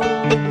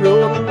on the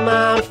road,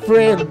 my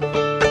friend,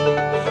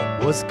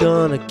 what's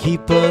gonna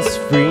keep us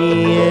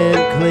free and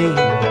clean?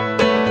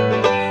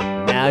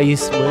 Now you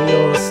smell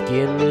your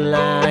skin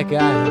like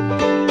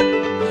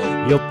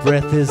iron. Your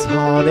breath is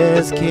hot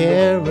as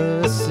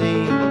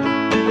kerosene.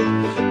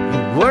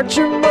 You weren't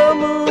your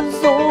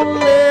mama's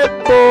only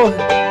boy,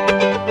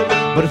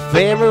 but if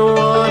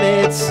everyone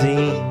had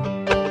seen,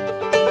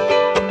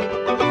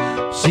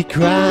 she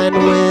cried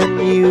when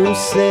you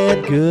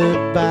said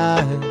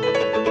goodbye.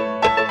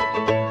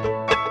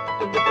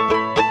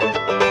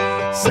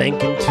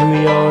 Sank into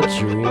your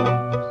dreams.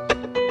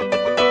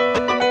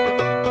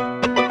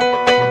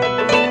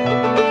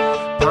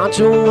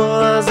 Pancho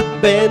was a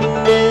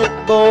bandit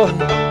boy.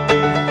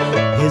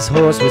 His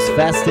horse was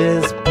fast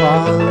as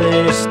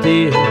polished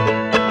steel.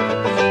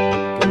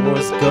 There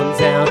was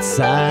guns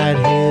outside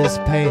his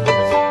pants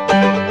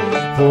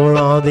for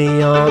all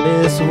the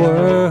honest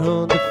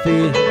world to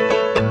feel.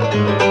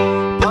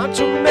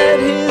 Pancho met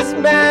his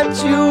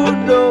match, you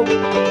know,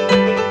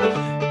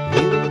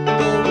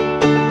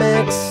 in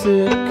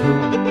Mexico.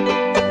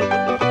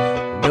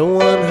 No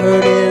one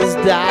heard his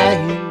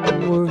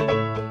dying word.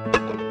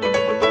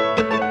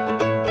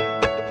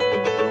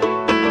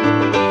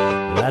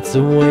 That's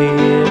the way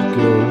it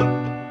goes.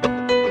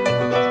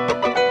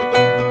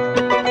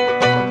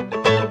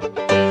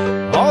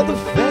 All the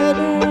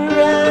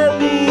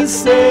federales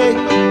say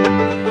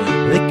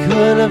they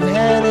could have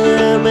had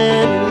him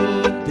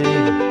any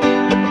day.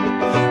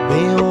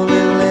 They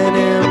only let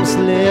him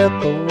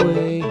slip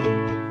away.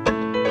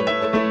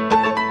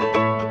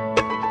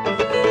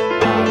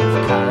 Out of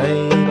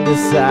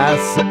kindness, I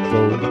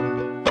suppose.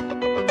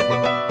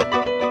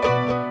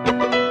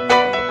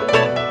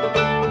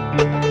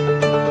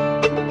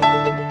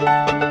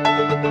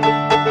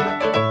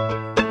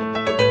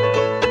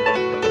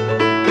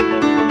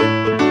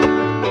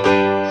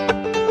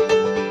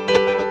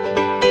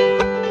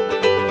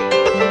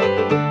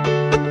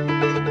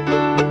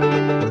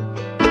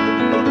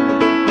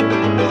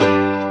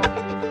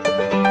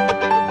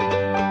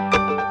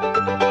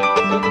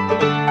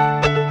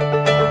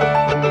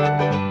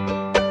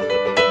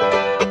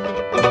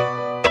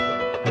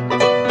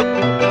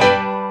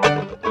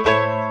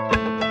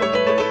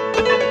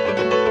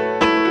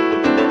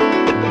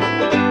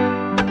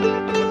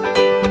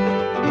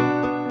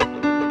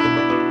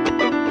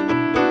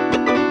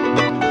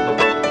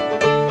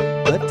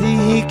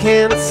 He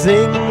can't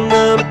sing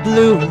the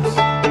blues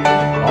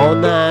all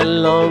night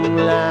long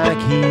like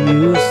he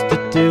used to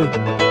do.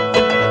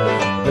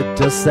 But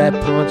just that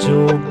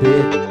Pancho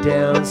bit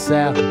down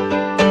south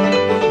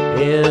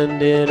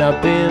ended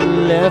up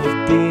in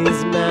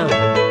Lefty's mouth.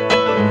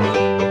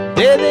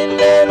 Then they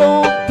let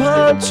old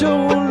Pancho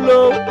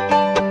low.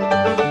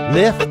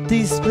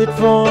 Lefty split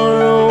for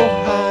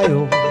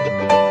Ohio,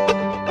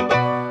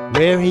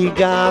 where he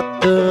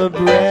got the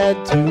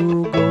bread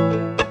to go.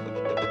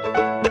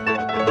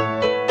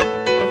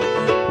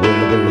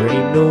 There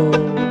ain't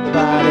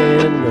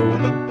nobody know.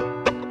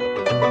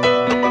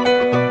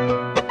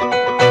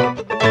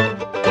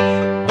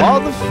 All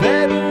the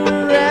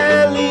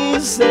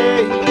federales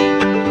say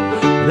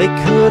they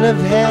could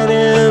have had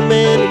him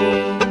any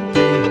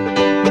day.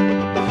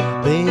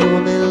 They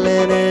only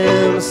let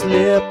him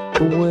slip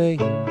away.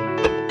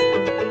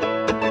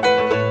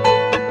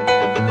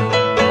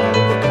 Out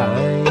of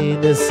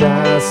kindness,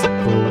 I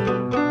suppose.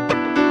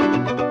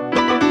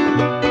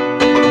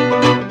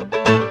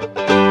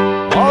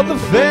 All the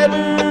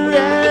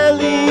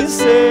federales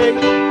say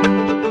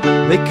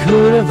they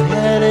could have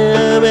had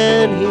him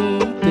any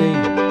day.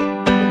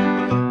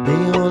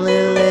 They only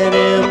let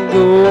him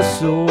go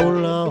so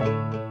long.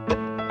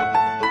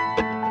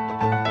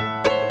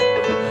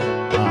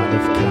 Out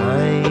of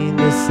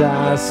kindness,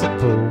 I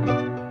suppose.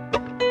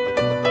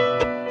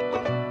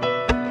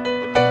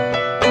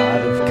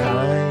 Out of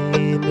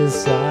kindness,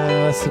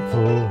 I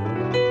suppose.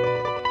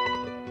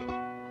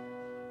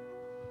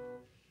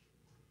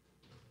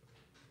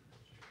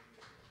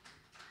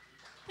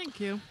 Thank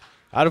you.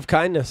 Out of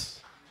kindness.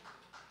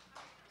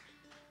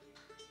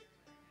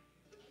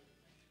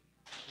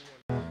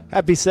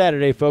 Happy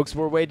Saturday, folks.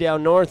 We're way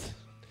down north.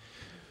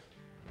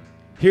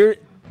 Here's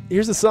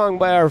a song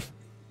by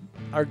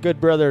our good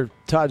brother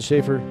Todd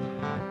Schaefer.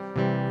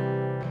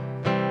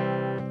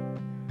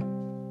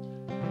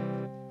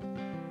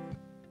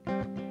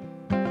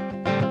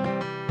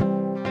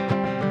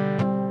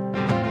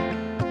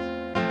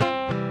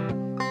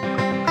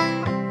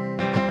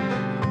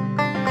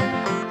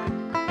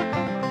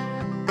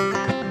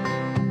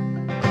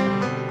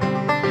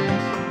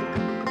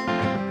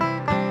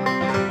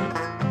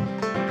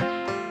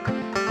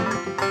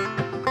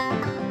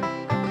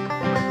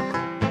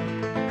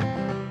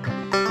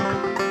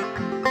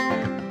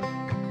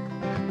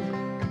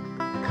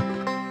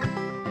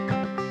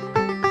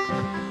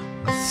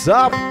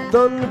 Soft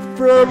thunder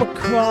from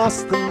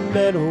across the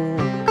meadow,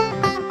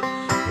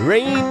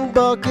 rain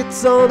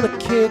buckets on the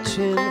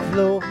kitchen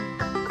floor.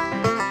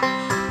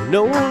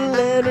 No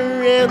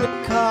letter and the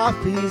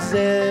coffee's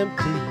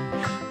empty.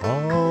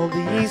 All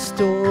these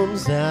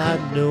storms I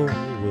know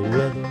will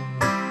weather.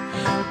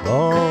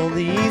 All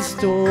these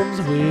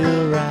storms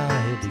will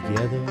ride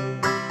together.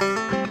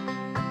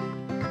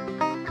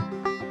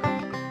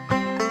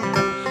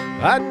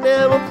 I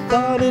never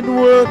thought it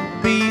would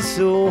be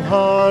so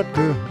hard,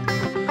 girl.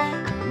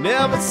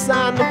 Never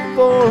signed up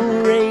for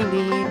a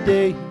rainy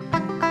day.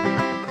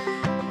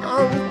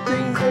 All the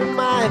things that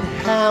might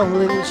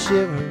howl and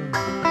shiver,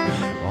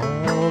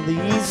 all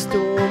these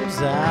storms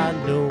I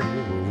know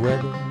will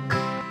weather.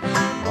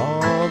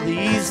 All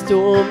these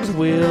storms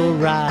will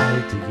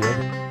ride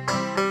together.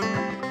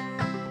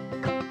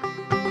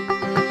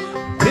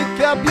 Pick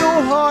up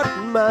your heart,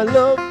 my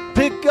love.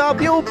 Pick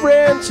up your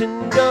branch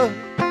and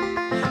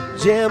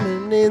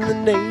jamming in the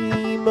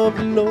name of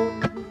the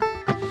Lord.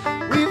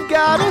 We've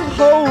got a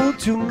hole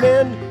to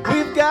mend.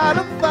 We've got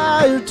a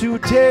fire to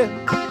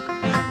tend.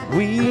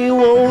 We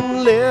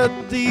won't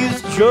let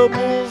these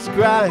troubles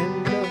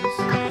grind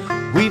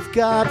us. We've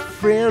got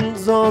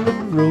friends on the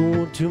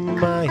road to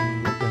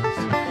mind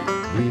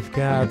us. We've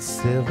got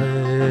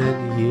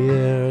 7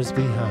 years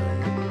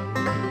behind.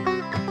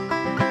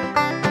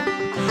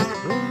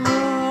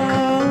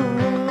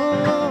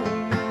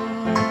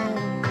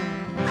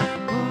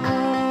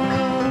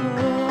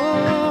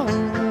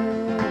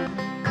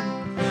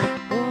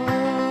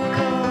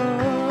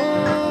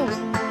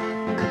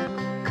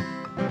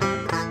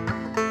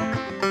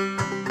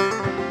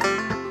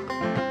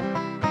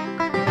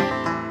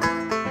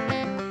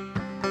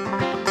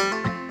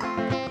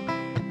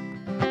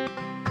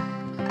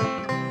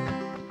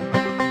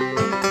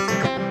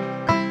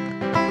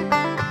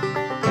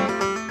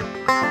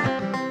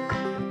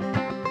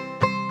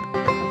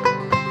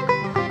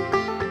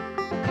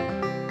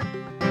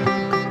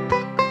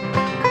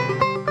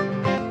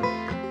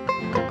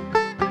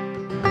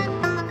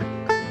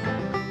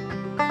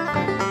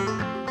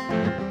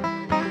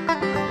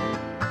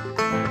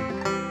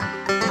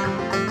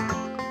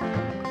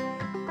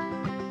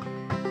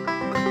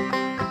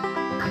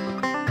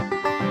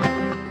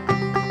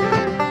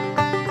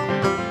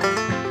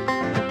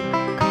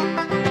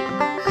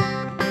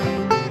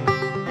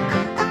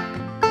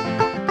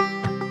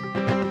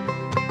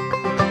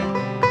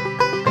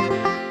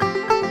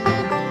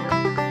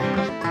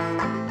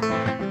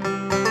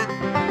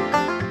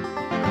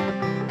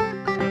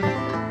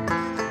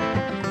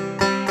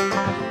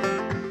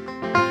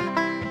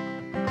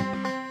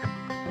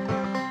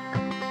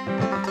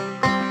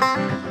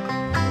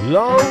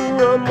 Long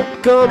run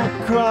will come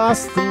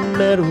across the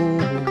meadow,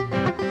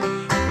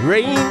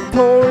 rain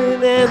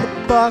pouring and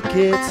the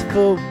buckets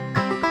full,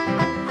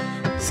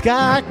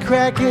 sky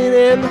cracking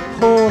and the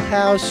whole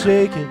house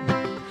shaking.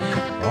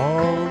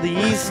 All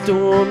these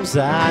storms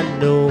I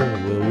know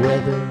will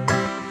weather.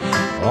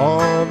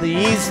 All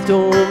these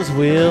storms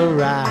will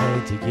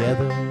ride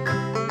together.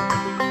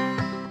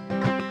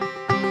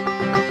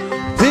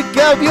 Pick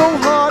up your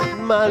heart,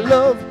 my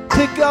love.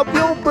 Pick up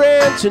your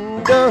branch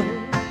and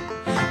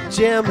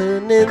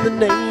jamming in the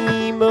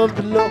name of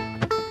the Lord.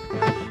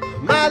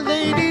 My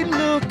lady,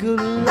 look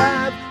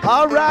alive.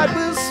 Our ride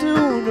will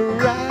soon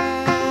arrive.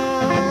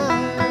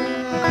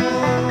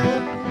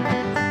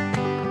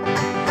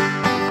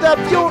 Lift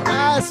up your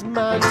eyes,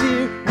 my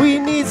dear. We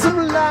need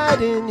some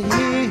light in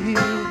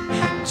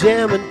here.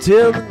 Jamming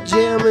till the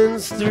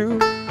jamming's through.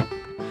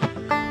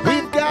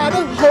 We've got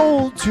a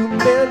hole to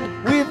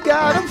mend. We've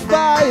got a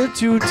fire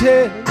to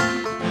tend.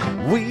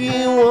 We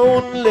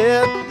won't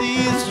let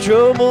these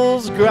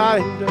troubles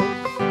grind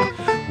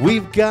us.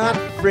 We've got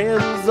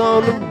friends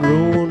on the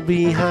road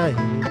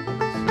behind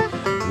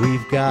us.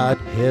 We've got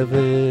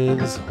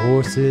heaven's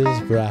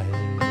horses bride.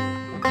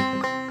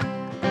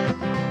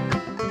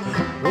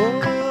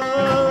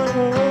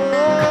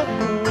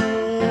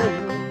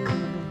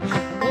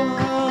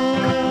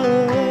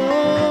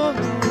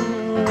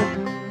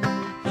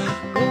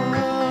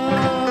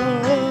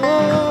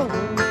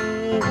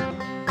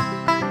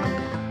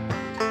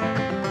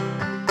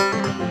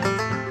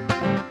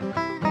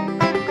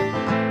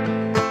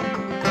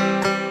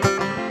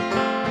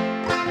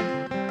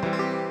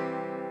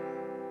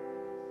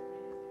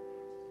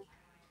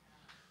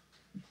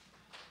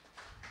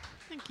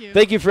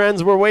 Thank you,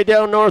 friends. We're way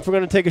down north. We're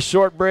going to take a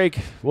short break.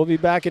 We'll be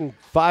back in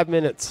 5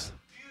 minutes.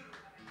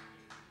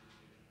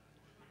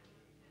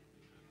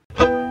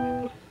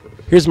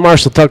 Here's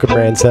Marshall Tucker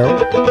Brand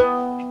sound.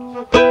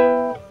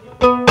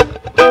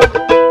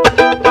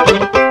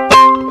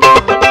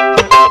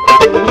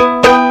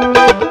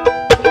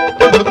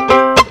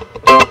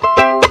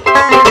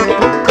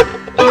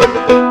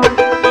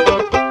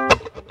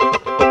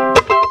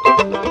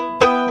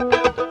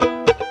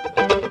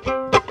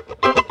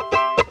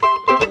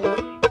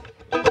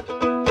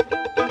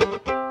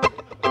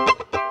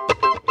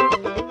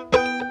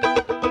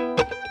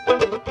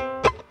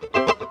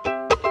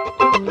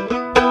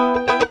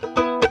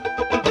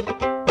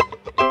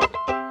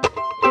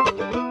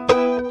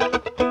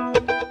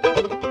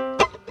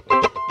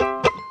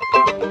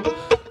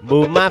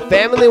 Moved my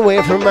family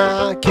away from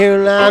my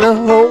Carolina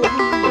home.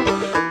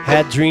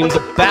 Had dreams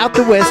about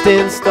the West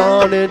End,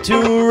 started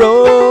to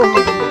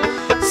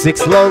roam.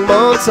 6 long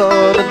months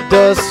on a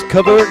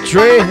dust-covered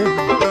trail.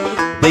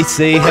 They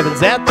say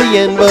heaven's at the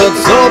end, but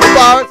so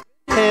far it's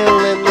hell.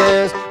 And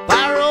there's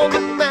fire on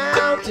the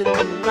mountain,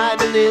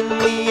 lightning in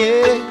the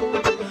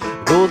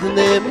air. Gold in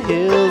them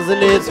hills and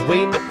and it's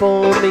waiting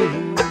for me.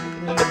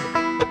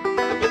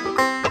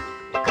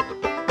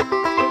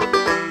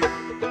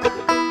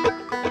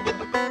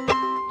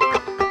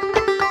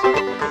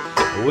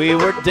 We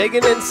were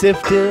digging and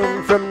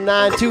sifting from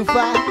 9 to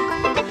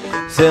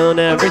 5, selling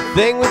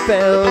everything we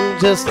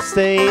found just to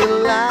stay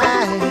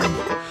alive.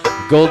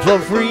 Gold flow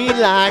free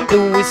like the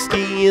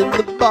whiskey in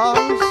the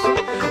bars.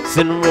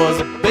 Sin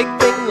was a big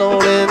thing,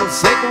 Lord, and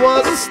Satan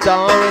was a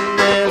star. And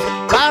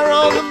there's fire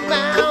on the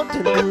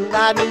mountain,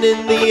 lightning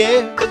in the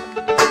air,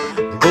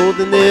 gold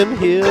in them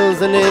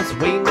hills, and it's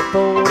waiting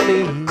for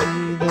me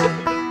there.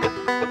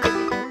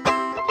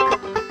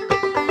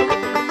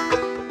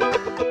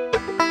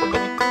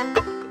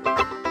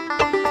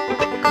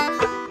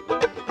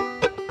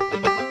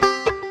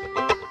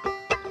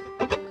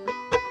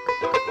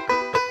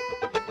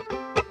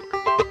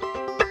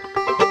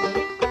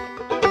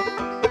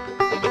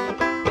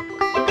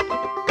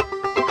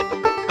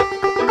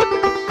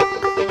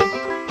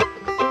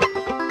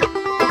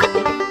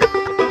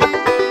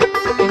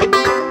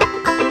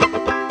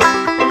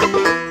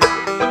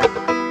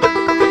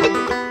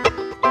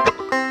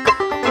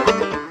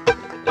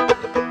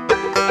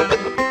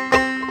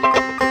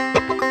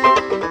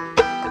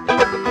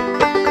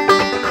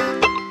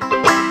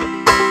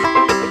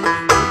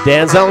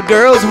 Dance all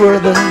girls were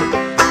the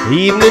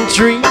evening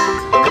treat,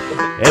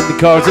 and the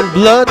cars in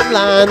blood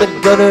line the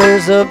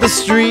gutters of the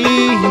street.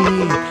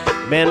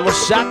 Man was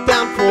shot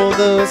down for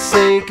the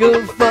sake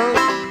of fun,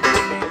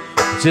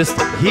 just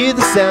to hear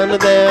the sound of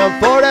their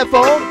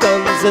 44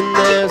 guns. And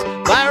there's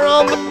fire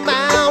on the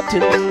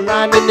mountain,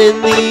 lightning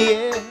in the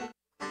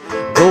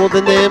air, gold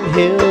in them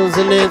hills,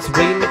 and it's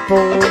waiting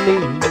for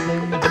me.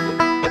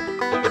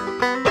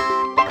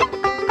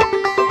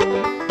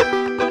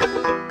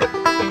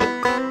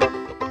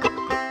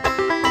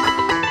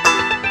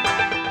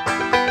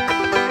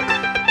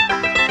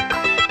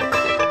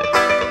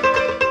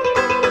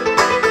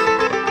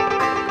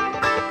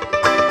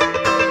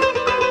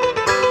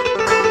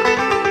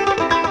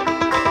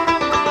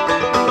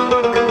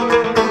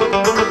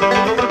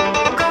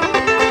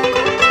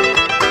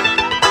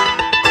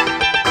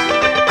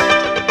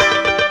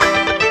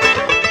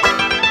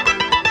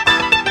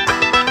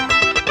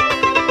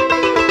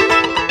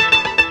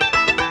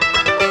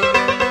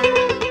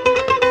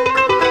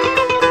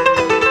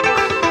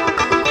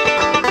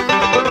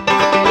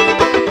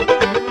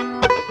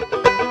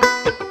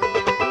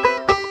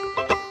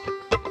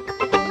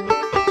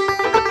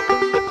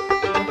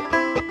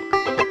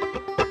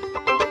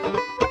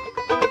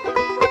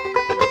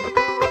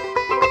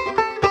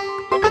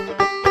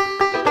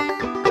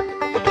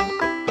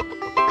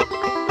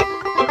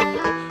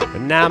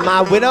 Now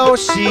my widow,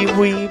 she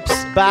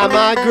weeps by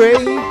my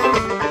grave.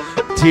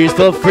 Tears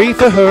fell free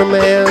for her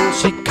man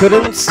she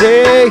couldn't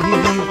save.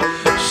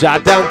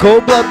 Shot down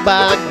cold blood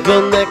by a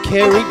gun that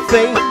carried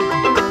fame.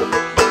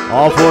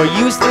 All for a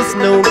useless,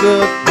 no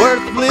good,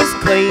 worthless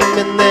claim.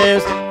 And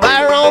there's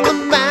fire on the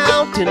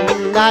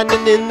mountain,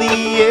 lightning in the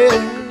air,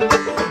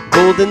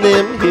 gold in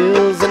them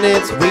hills, and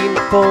it's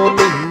waiting for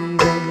me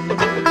there.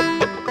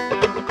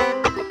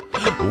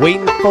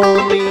 Waiting for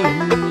me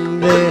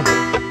there.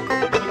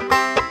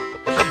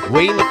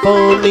 Waiting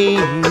for me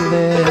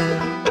there.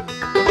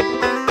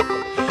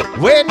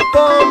 Waiting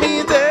for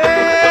me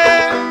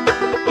there.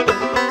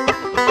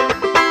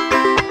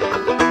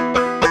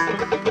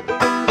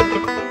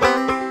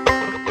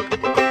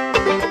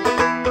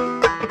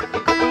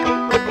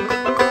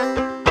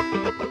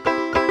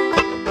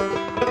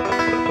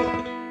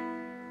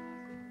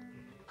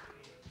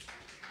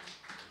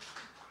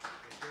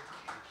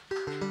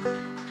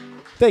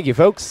 Thank you,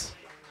 folks.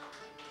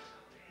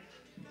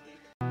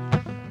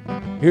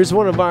 Here's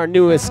one of our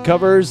newest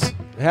covers. It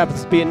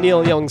happens to be a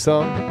Neil Young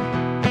song.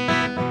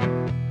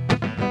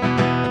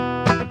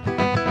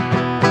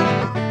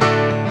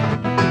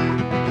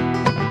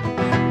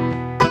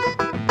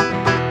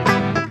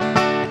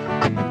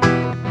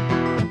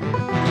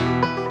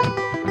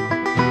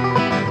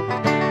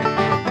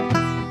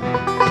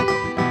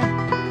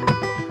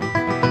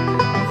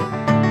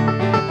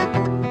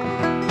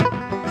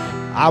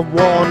 I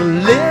wanna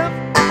live,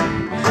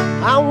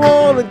 I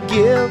wanna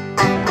give.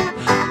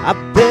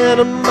 I've been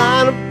a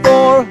miner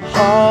for a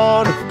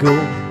heart of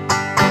gold.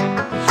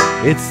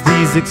 It's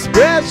these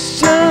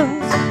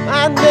expressions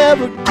I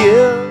never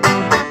give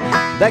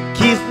that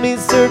keeps me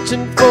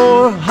searching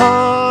for a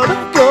heart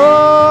of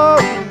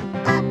gold.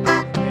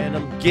 And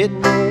I'm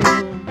getting old.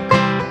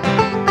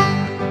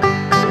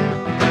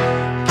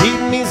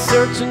 Keep me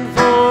searching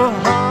for a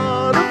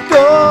heart of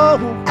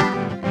gold.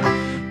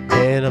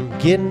 And I'm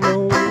getting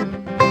old.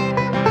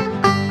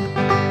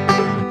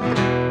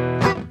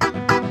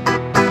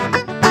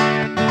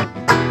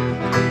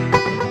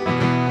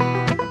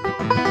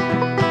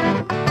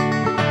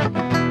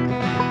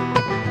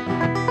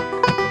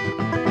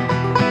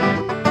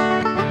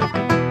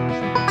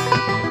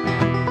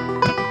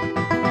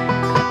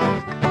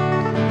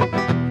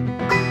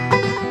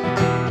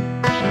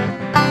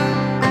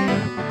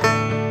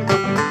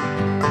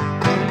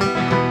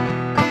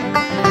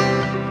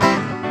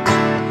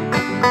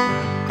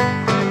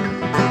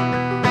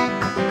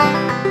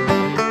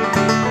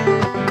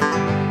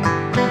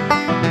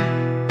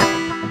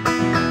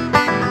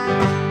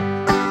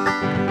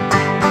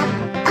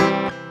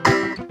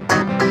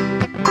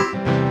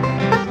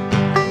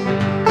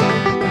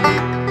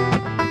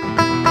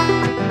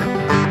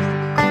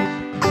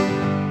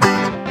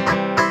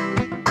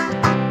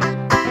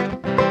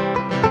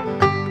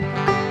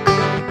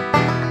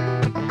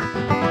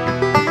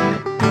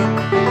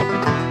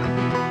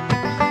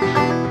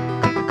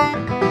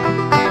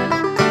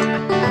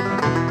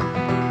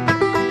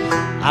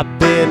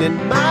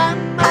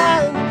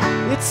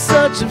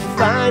 such a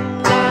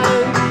fine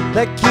line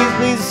that keeps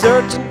me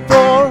searching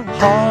for a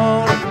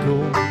heart of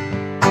gold.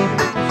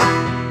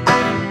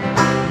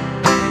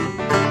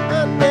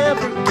 I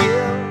never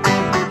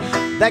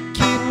give, that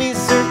keep me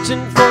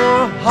searching for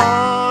a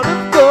heart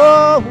of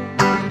gold.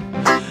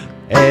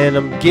 And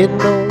I'm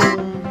getting old.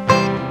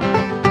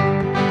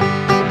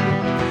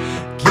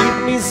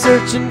 Keep me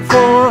searching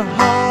for a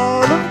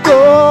heart of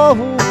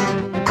gold.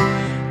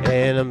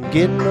 And I'm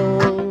getting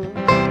old.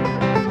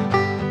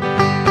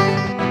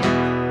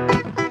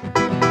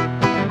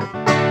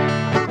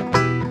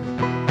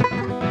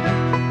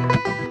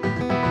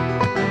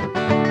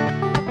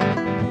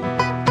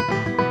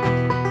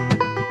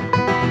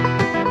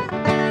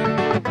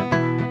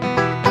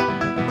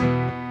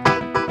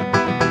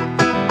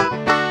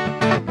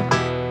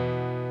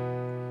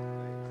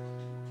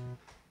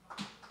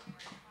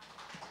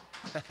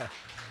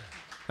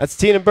 That's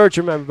Tina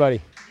Bertram,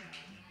 everybody.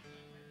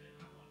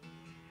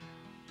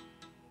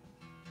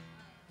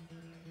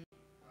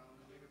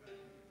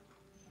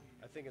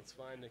 I think it's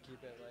fine to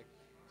keep it like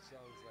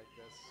songs like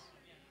this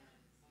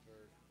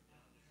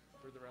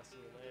for the rest of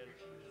the land.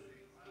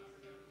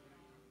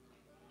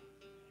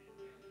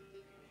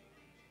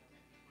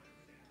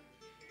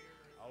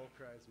 Owl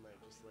Cries might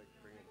just like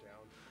bring it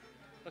down.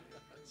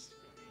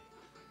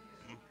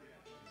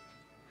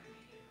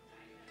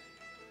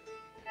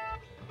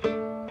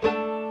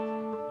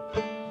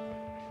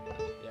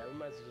 Yeah, we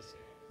might as well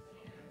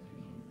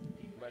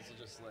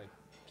just like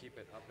keep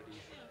it uppity.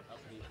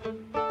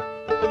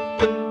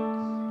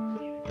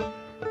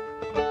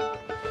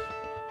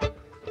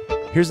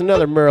 Here's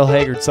another Merle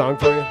Haggard song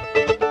for you.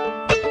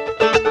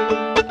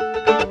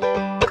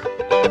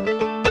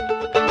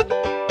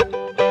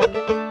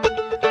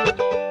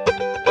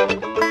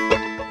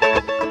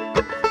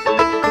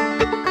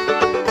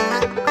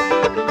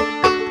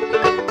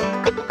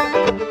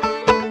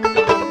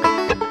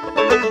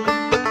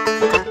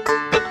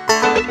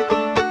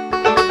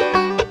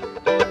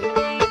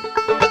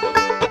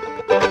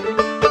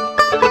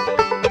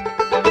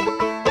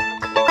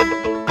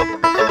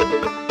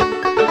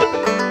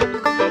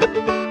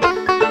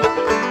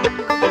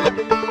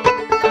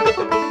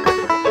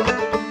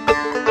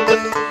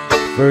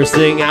 First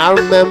thing I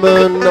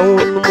remember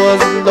knowing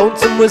was a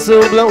lonesome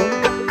whistle blown.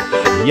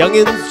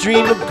 Youngins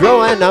dream of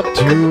growing up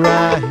to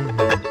ride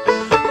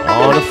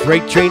on a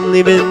freight train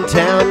leaving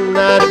town,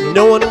 not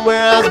knowing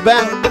where I was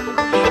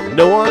bound.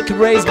 No one could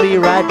raise me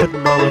right, but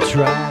Mama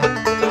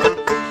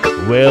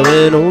tried. Well,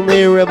 an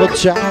only rebel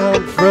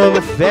child from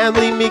a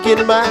family meek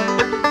and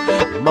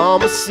mild,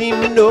 Mama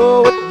seemed to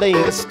know what lay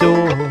in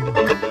store.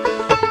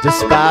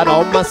 Despite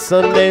all my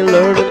Sunday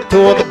learning,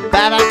 toward the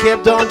bat I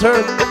kept on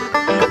turning.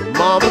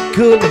 Mama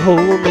couldn't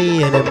hold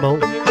me anymore.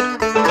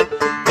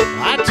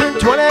 I turned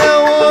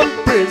 21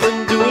 in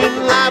prison, doing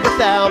life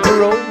without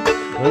parole.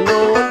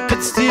 No one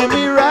could steer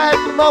me right,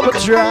 Mama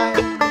tried.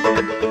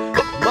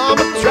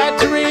 Mama tried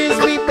to raise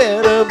me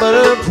better, but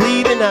her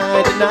plea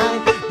denied.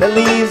 That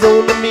leaves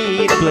only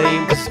me to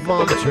blame, 'cause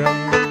Mama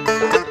tried.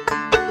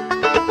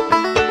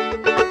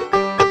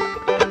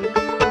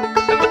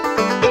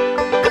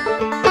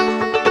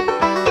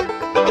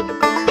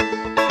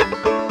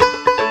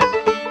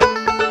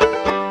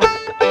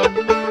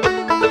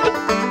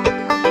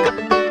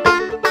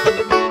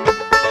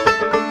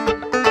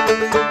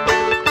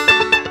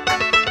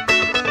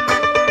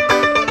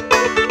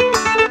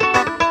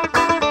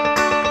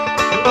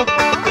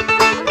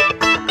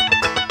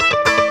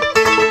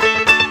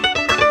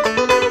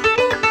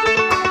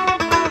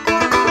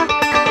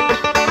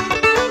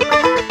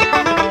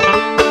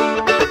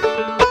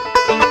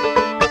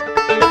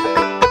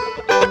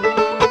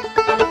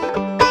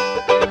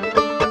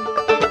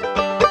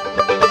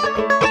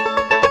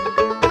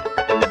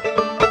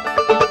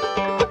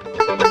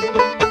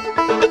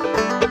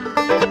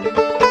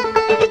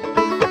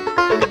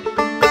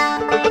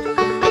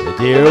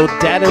 Dear old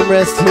daddy,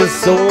 rest his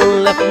soul,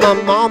 left my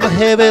mama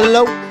heavy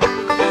low.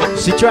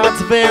 She tried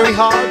so very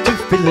hard to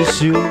fill his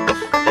shoes,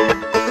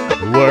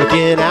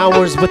 working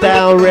hours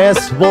without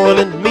rest,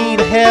 wanted me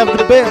to have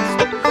the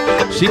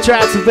best. She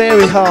tried so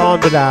very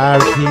hard, but I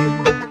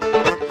refused.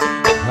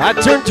 I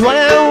turned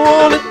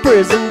 21 in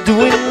prison,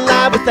 doing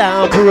life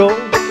without parole.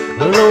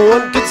 No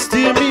one could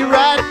steer me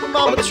right,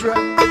 Mama tried.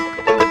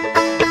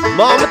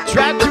 Mama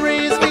tried to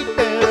raise me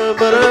better,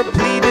 but her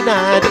plea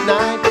denied.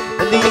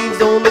 That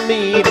leaves only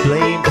me to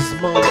blame, 'cause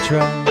Mama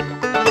tried.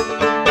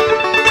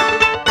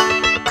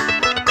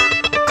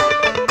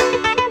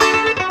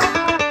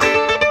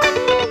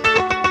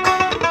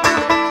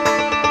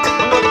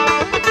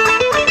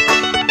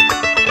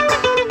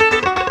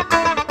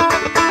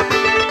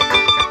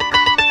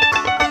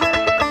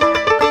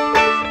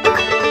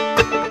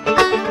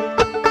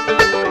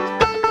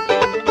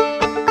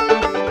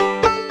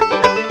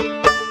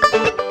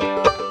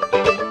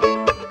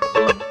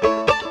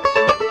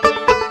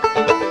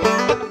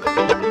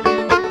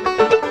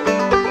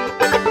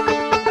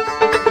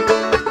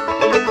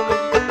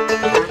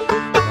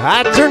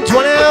 I turned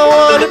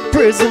 21 in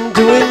prison,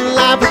 doing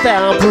life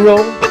without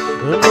parole.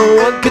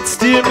 No one could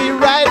steer me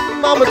right,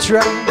 Mama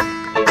tried.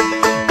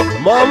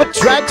 Mama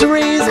tried to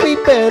raise me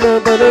better,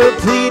 but her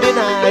pleading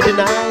I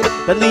denied.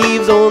 That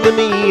leaves only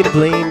me to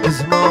blame,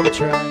 'cause Mama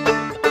tried.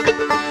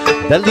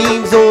 That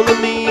leaves only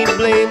me to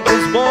blame,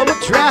 'cause Mama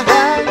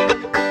tried.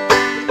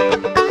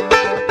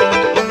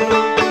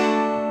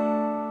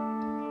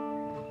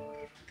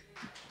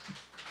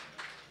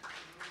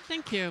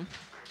 Thank you.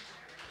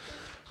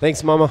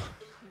 Thanks, Mama.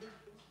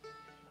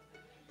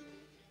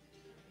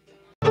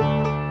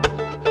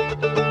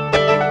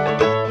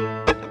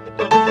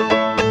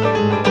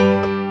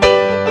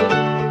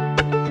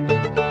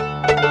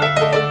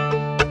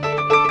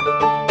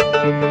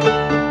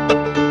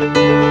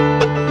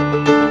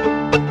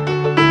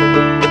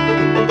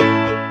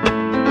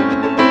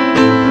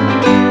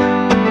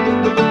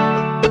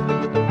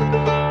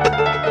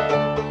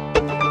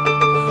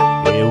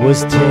 It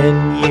was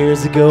 10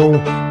 years ago,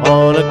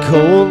 on a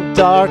cold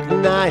dark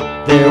night,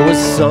 there was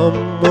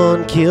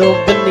someone killed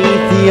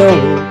beneath the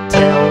old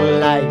town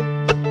light.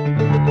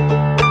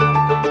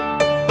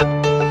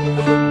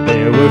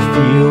 There were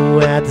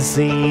few at the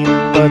scene,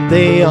 but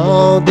they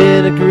all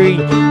did agree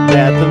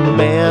that the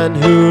man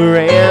who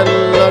ran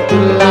looked a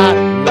lot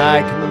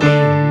like me.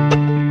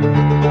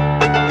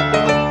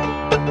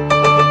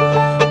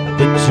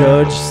 The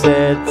judge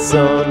said,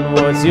 son,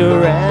 what's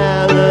your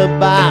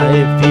alibi?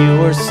 If you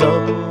were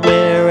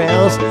somewhere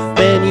else,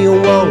 then you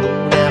won't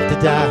have to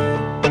die.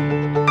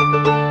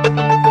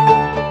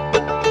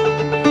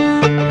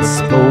 I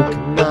spoke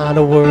not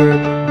a word,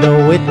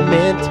 though it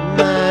meant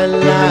my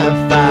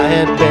life. I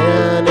had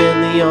been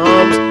in the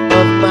arms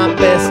of my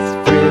best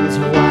friend's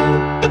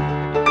wife.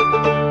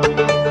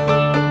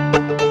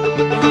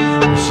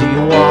 She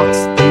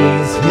walks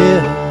these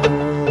hills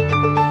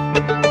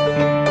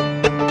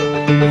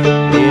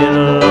in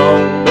a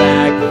long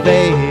black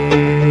veil.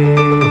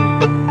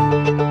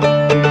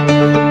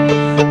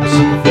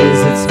 She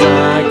visits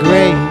my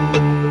grave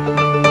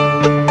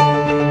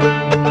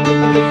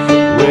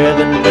where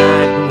the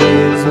night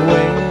winds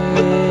wail.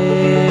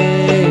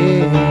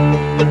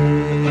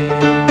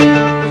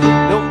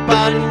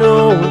 Nobody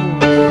knows,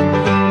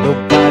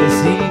 nobody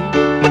sees,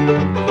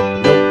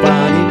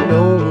 nobody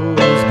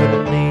knows but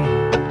me.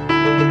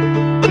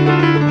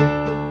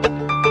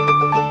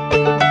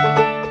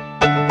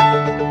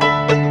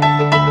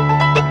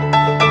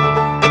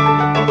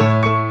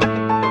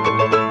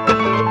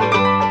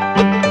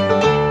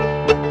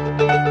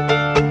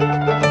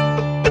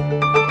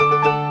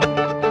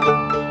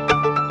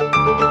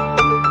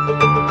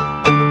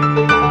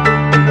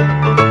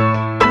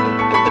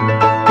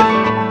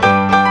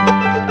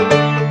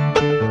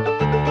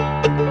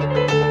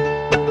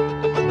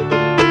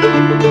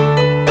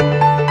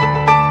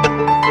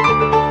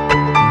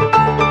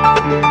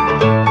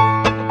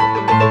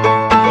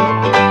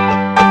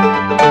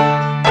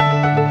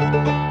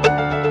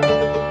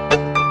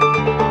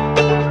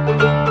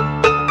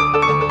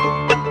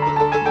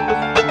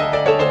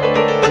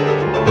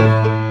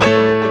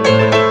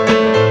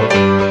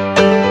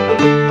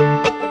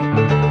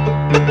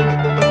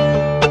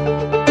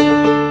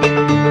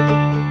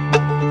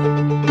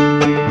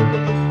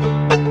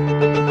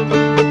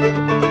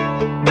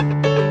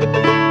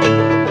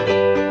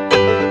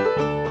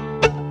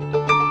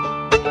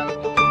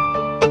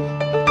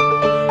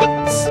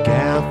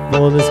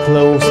 Scaffold is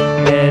close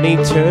and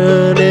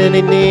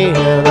eternity near.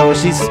 Though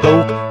she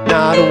spoke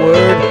not a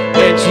word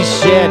and she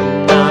shed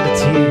not a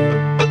tear.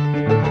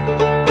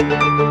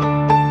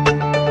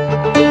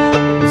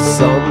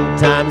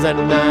 Sometimes at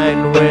night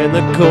when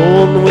the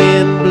cold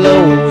wind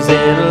blows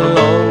in a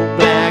long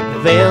black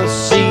veil,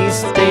 she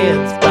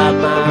stands by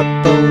my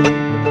boat.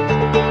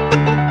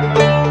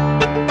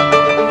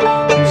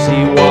 She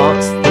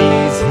walks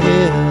these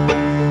hills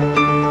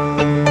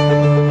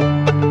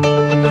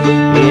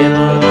in a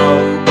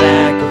long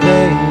black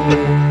veil.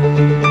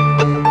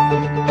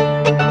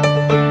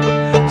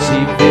 She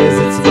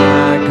visits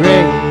my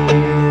grave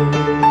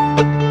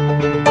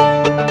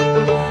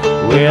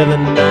where the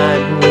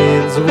night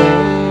winds wail.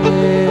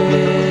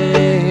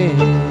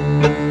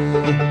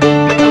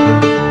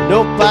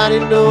 Nobody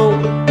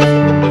knows,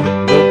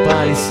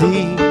 nobody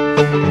sees,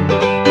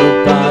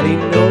 nobody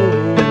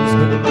knows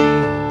but me.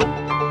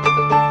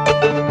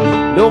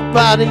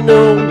 Nobody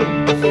knows,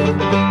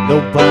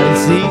 nobody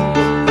sees,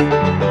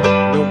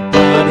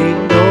 nobody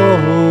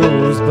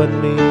knows but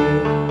me.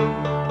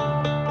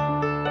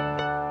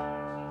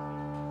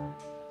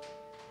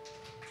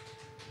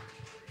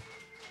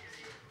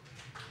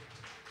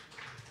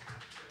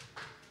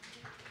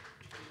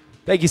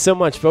 Thank you so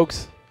much,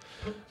 folks.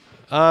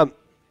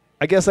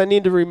 I guess I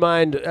need to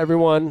remind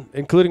everyone,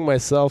 including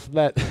myself,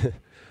 that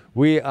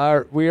we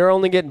are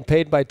only getting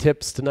paid by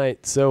tips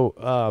tonight. So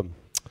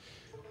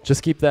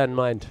just keep that in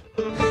mind.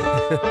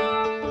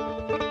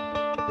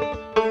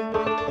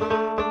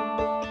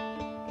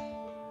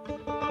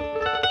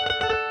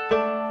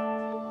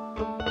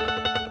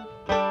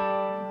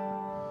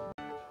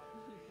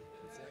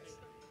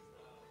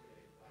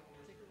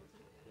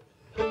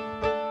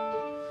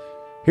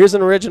 Here's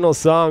an original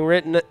song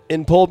written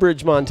in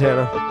Polebridge,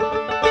 Montana.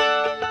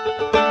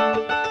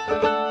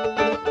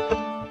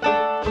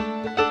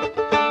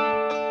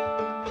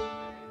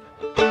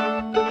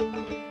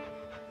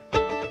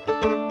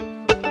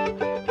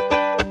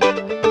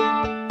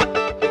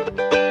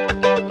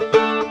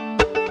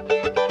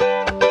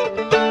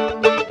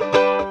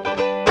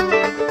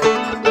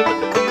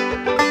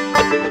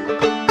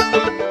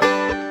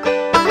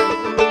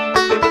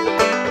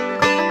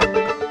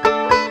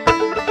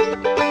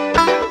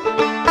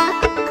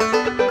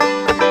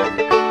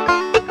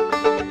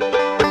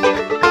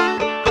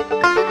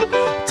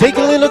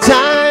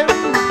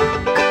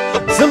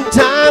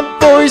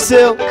 for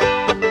yourself.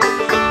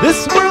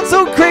 This world's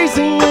so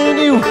crazy and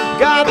you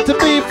got to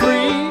be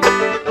free.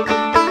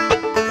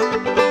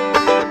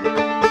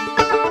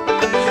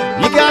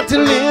 You got to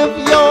live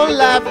your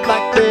life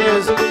like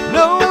there's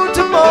no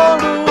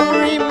tomorrow.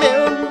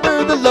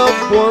 Remember the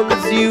loved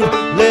ones you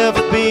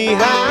left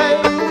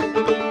behind.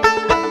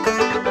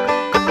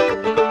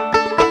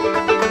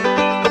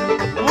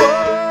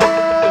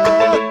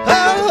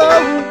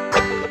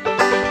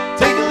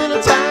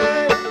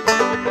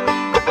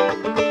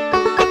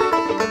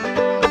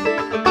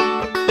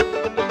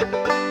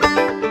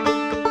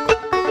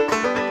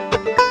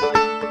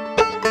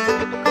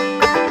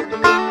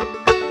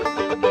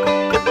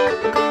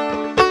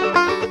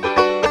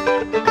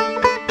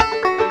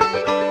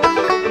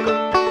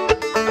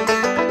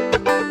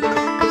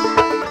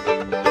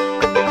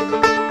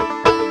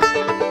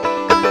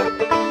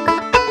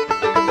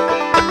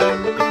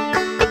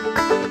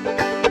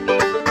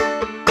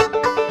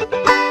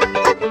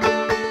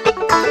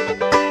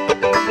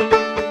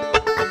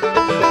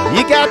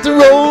 You got to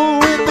roll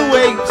with the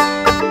waves,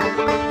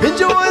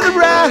 enjoy the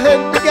ride.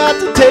 You got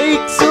to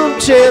take some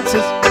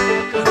chances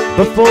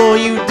before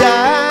you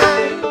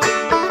die.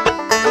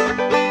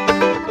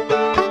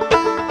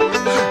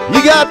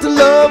 You got to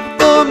love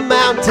the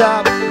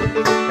mountaintop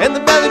and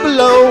the valley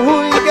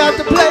below. You got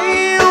to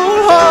play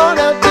your heart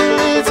out till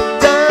it's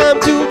time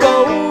to go.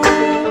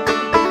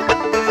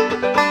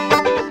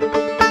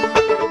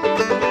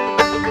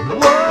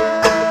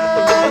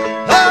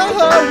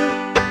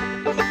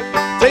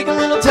 Take a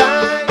little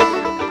time.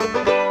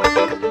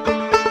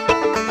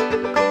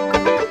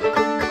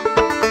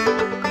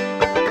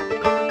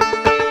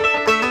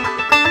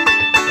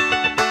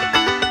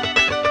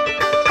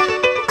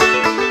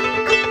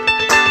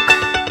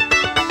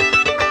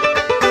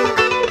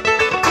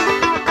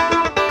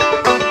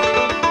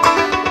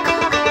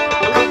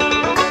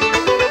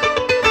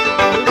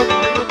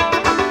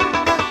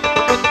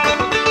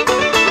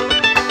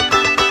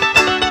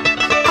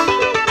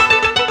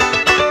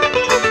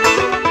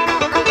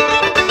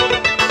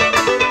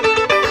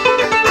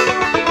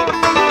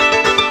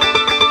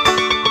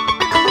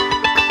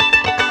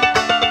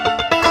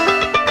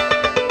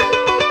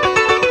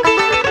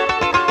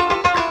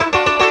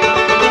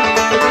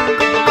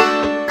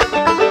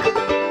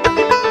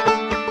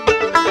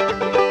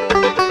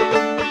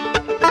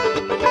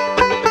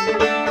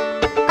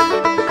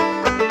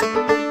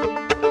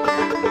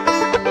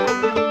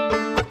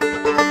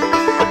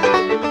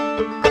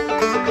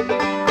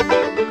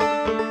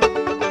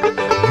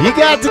 You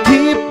got to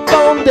keep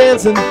on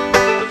dancing,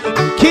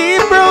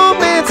 keep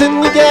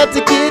romancing. You got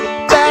to get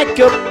back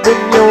up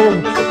when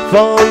you're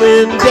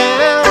falling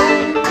down.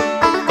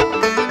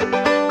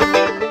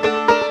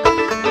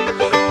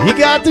 You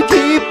got to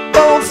keep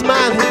on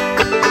smiling,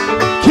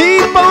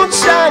 keep on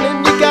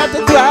shining. You got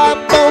to thrive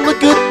on the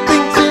good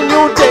things in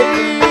your day.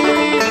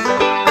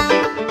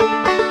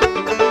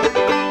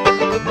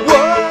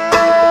 Whoa,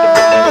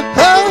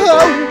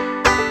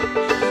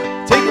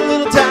 take a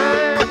little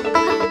time,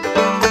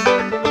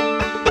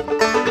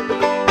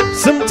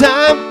 some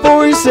time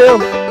for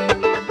yourself.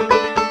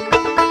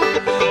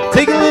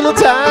 Take a little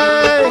time.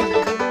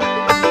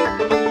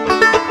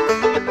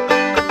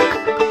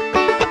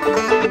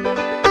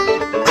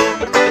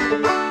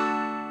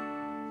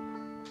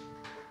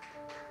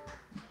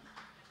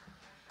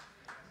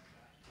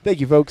 Thank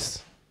you,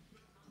 folks.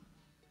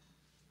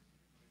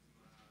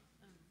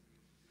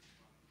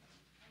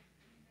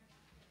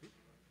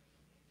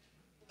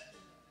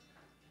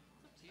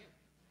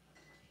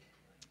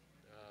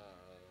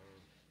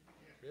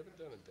 We haven't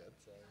done a dead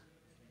song.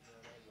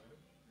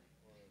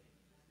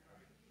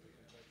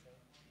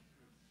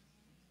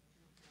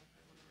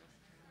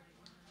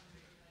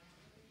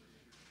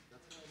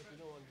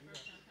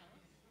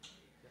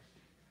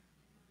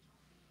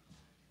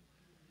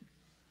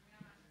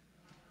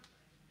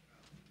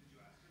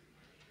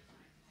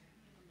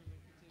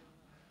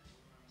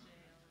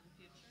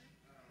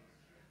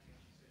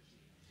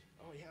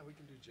 Oh yeah, we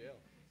can do jail.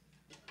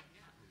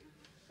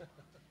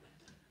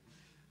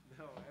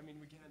 No, I mean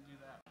we can't do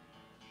that.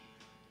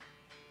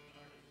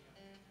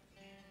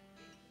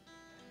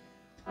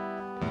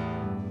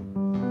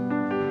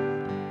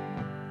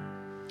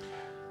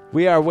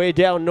 We are way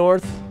down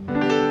north,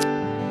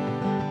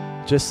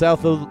 just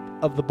south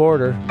of the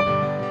border.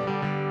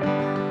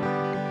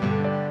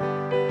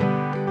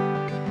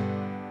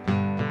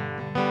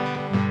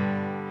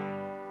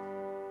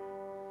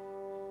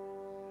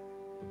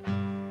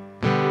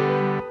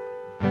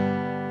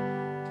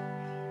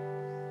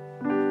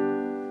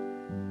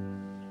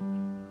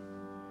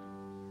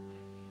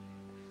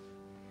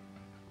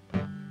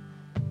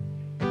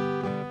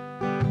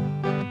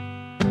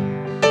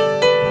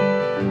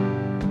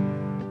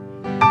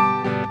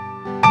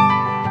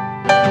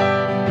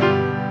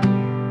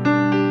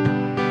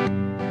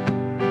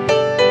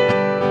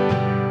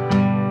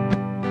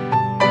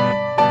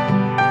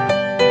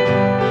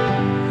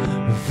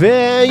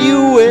 Fare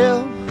you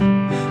well,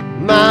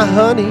 my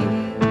honey.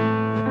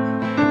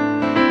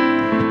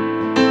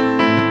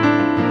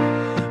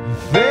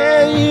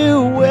 Fare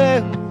you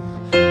well,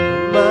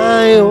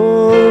 my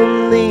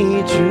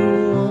lead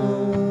you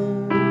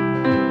on.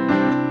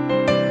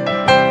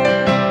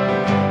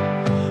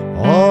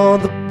 All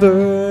the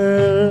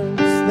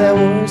birds that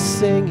were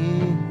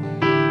singing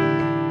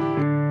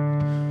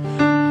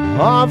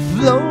are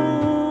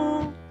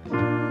flown,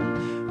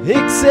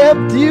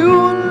 except you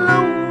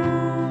alone.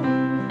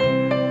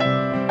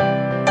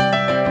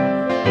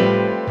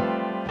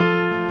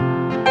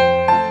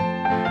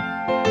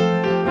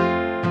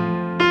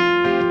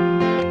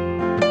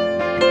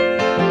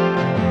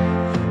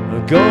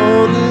 I'm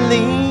gonna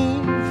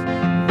leave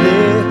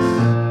this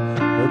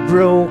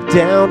broke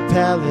down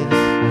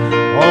palace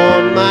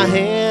on my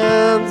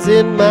hands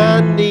and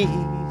my knees.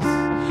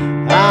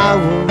 I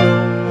will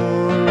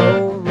roll,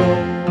 roll,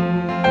 roll,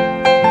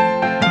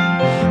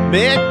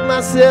 make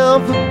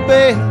myself a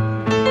bed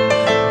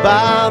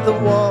by the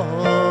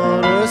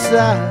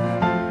waterside.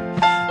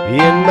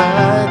 In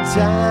my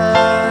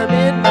time,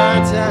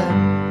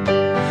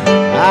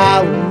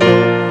 I will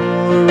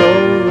roll,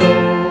 roll,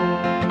 roll.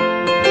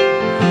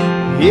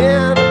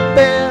 In a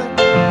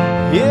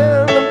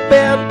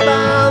bed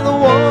by the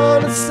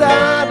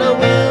waterside, I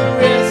will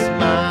rest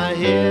my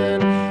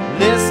head,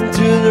 listen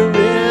to the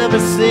river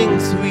sing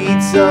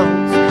sweet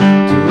songs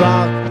to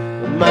rock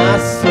my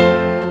soul.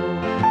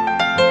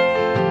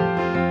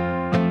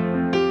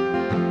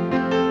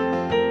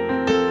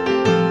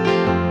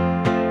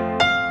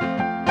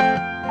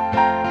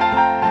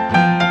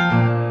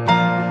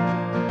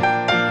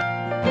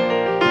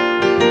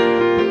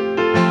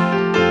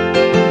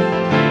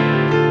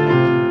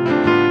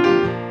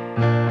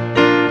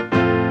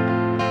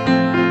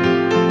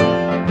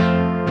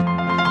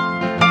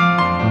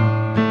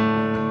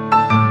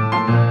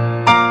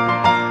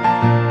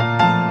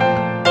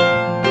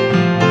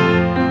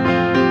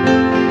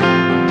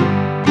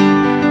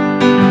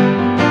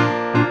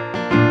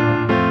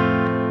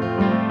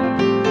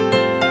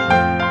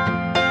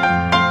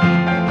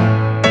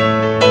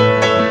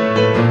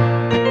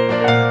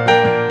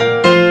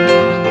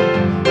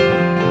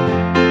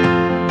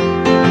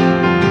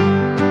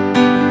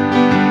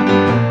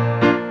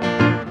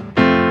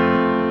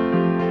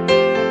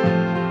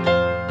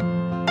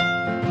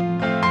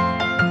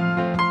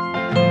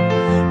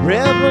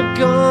 River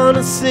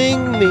gonna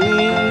sing me,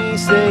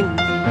 sweet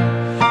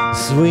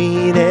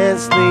and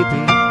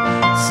sleepy.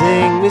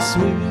 Sing me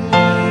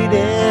sweet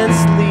and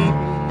sleepy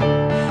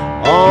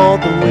all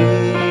the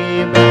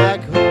way back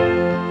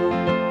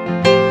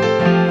home.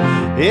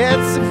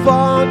 It's a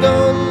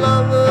far-gone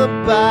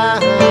lullaby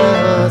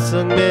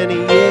sung many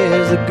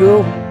years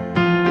ago.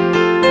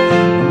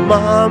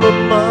 Mama,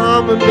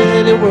 mama,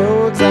 many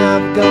worlds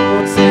I've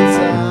gone since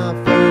I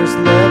first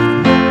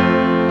left you.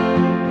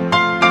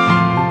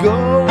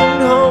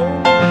 Going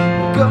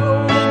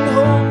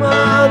home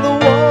on the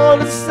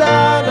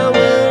waterside, I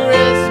will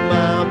rest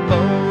my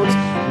bones,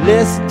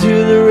 listen to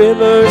the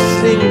river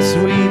sing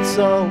sweet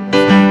songs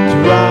to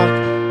rock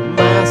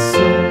my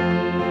soul.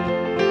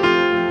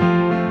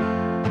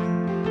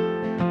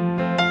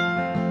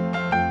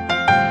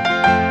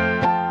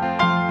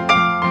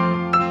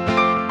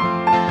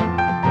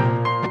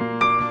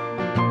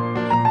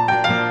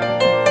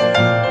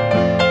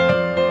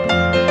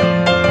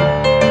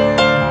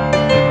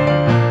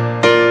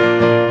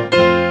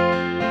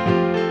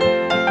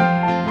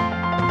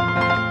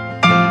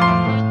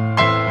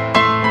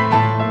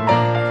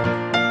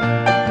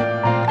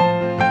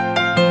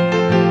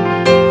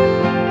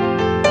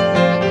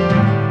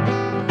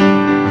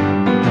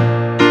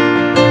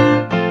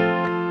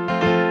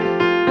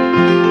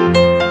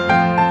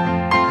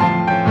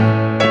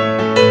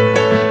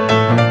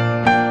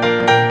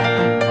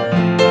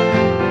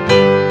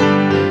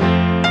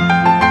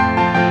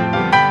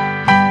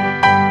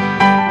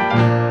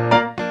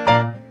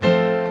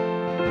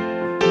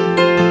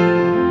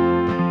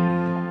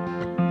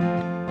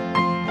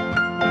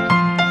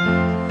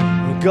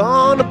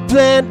 Gonna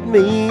plant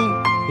me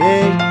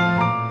a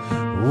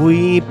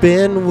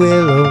weeping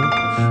willow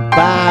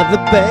by the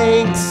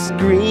bank's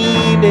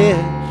green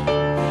edge.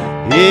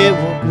 It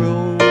will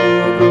grow,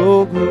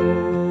 grow,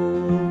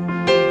 grow.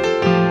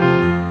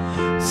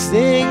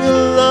 Sing a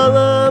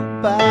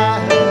lullaby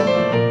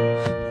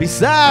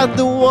beside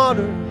the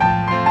water.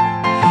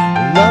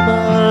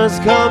 Lovers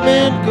come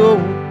and go.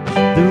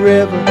 The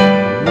river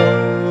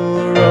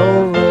roll,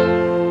 roll,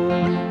 roll.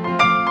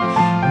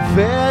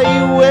 Fare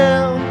you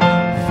well,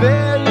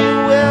 fare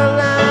you well.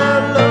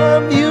 I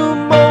love you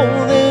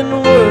more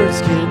than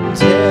words can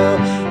tell.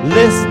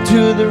 Listen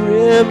to the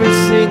river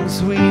sing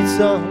sweet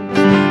songs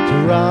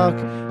to rock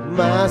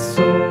my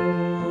soul.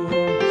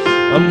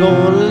 I'm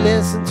gonna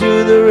listen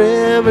to the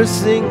river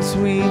sing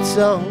sweet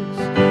songs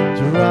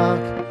to rock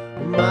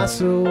my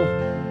soul.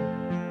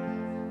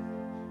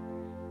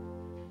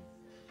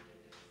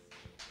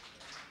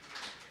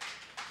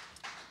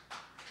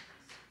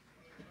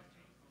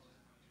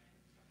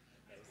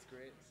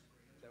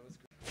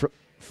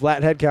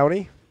 Flathead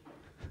County.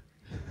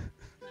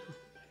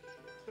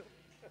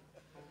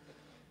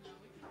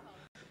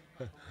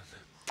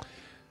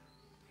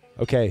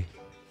 Okay.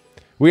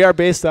 We are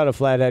based out of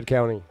Flathead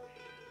County.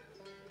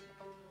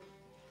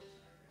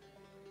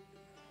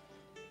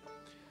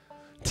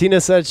 Tina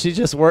said she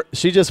just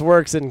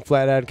works in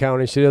Flathead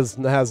County. She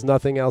has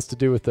nothing else to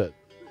do with it.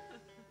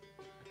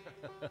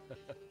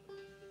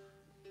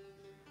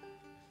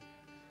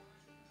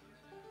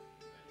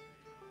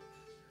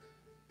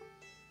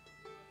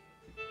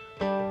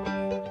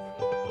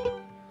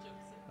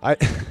 I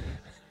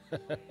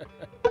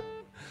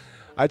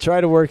try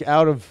to work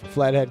out of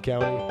Flathead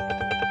County.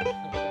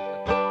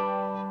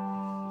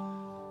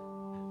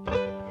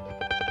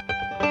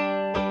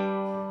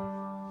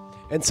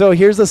 And so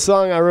here's a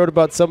song I wrote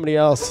about somebody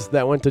else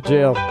that went to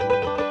jail.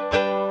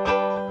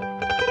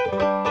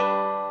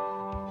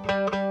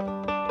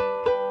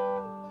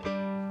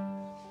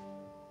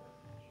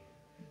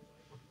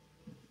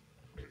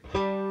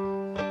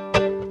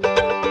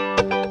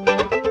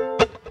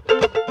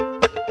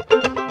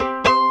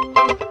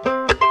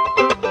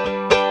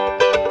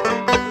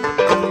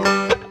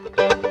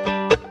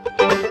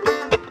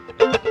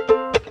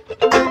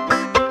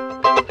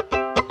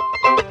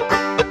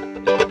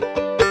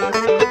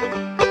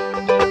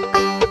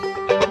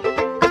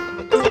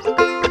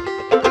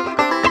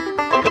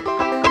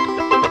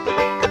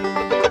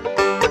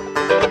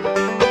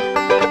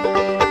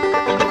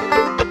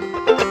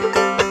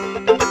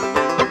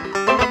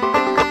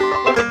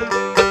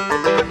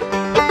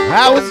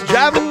 I was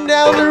driving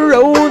down the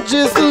road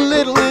just a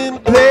little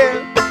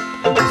impaired.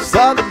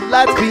 Saw the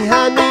lights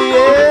behind me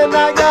and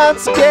I got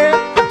scared.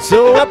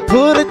 So I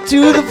put it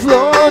to the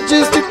floor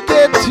just to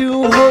get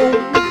to home.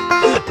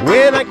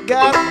 When I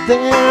got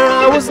there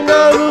I was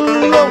not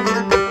alone.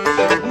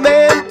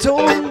 Man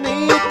told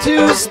me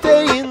to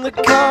stay in the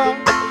car.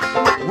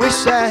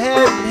 Wish I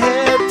hadn't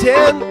had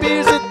 10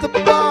 beers at the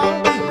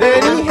bar.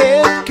 Then he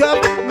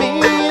handcuffed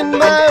me in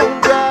my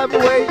own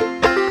driveway.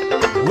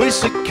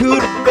 Wish it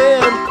could have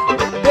been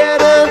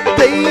better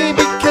day,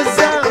 because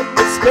I'm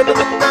spending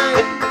the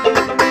night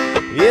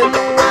in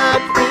the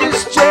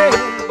Whitefish jail.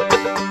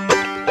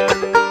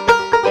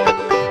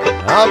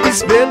 I'll be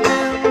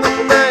spending the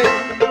night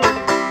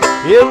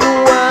in the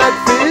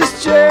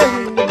Whitefish jail.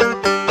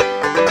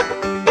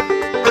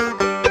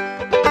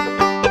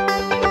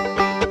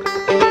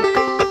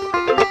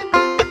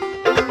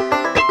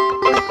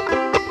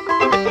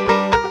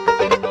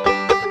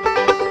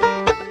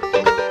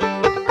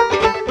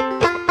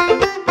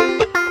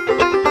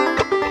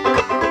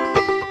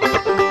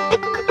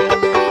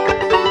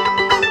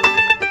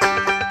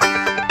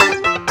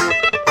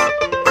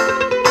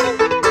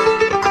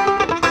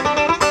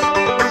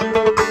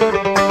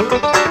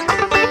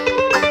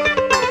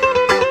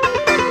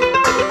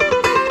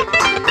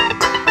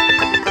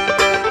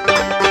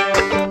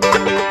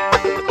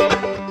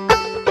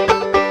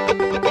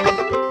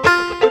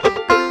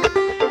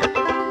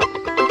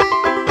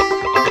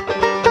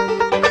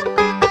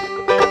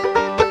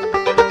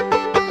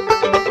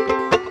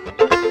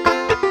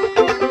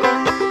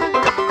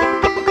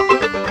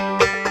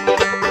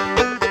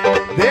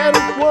 Then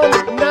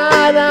one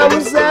night I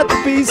was at the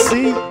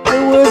BC.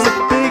 There was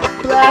a big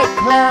black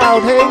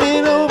cloud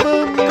hanging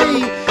over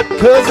me,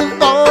 'cause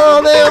of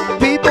all them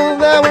people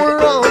that were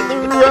on the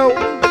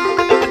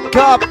road.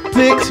 Cop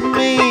picked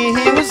me,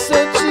 he was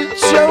such a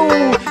show.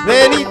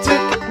 Then he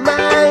took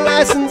my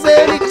license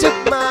and he took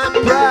my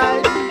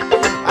pride.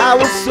 I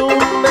was so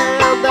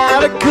mad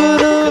that I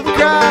could have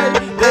cried.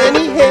 Then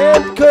he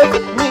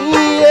handcuffed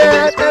me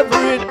at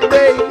every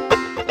day.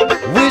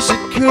 Wish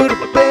it could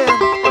have been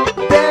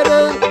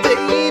better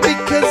day,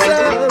 because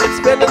I'm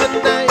spending the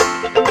night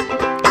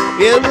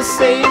in the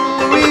St.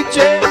 Louis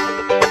jail.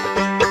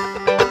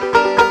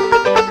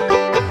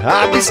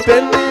 I'll be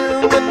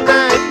spending the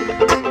night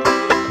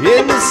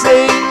in the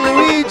St.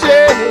 Louis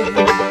jail.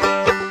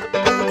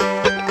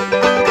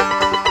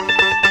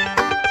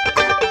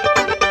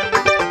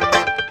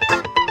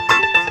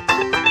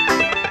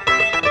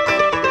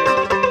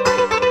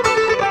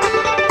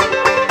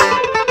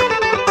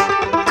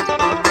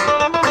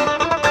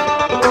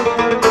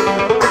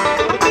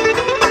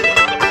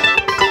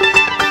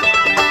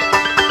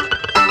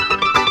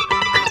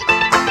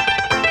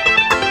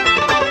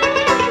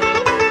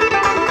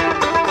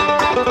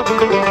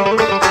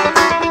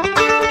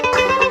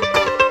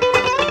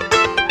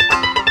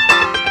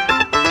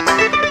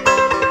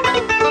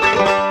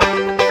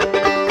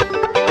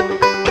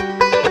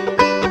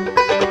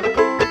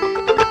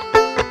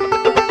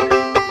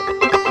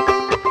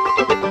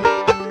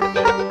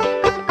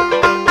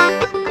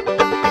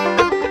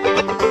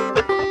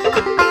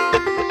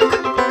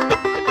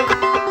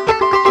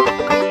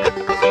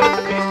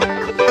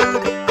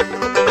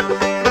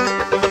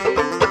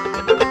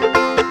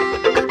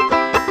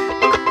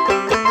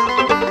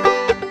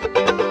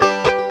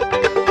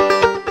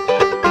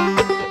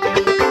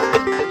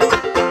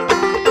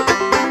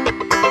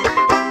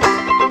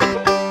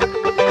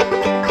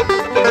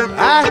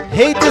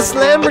 Hate the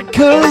slammer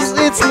 'cause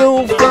it's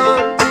no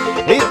fun.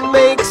 It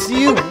makes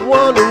you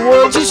wonder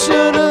what you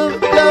should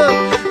have done.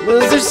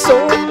 'Cause there's so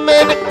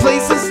many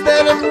places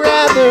that I'd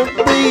rather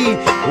be.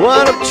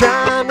 What I'm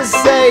trying to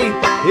say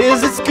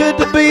is it's good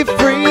to be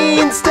free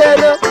instead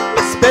of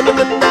spending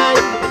the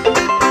night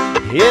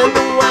in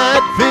the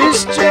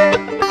Whitefish jail.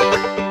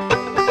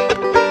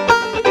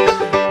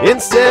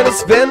 Instead of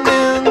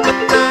spending the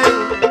night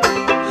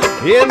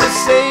in the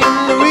St.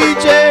 Louis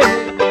jail,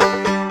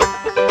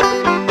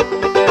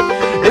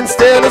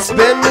 instead of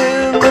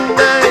spending the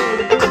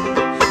night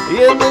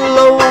in the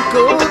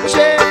local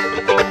jail,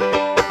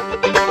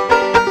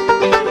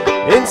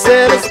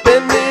 instead of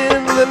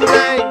spending the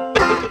night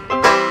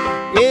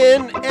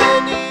in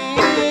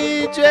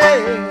any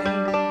jail.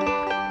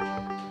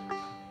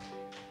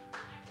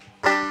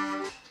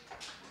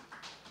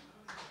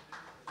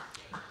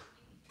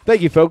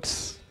 Thank you,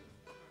 folks.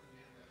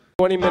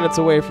 20 minutes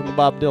away from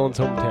Bob Dylan's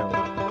hometown.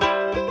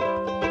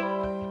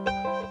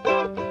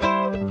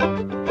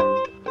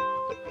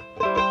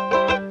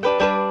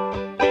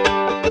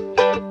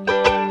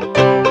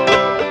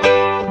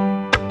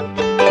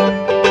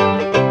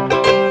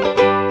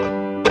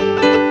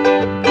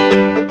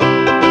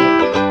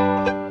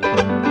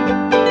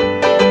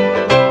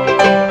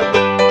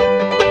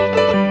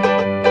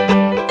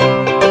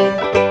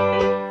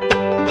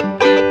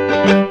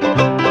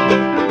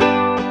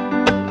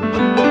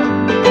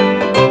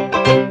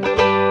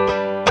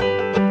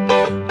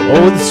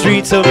 Oh, the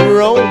streets of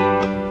Rome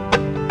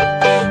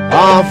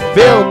are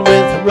filled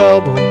with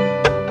rubble.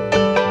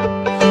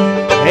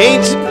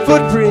 Ancient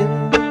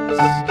footprints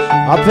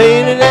are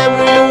painted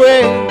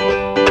everywhere.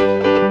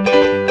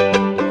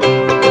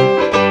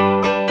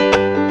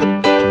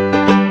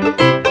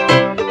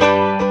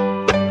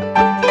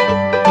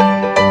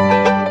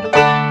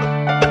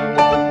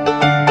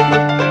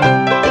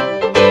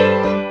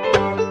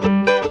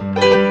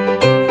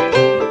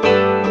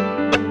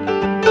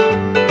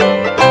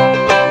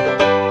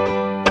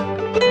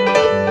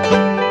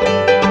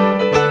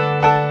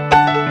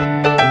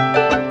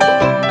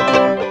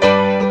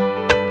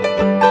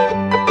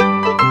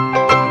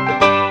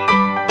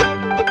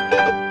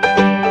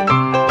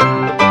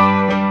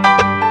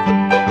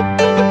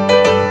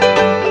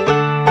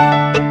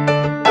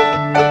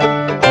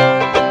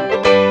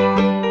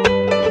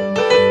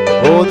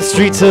 Oh, the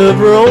streets of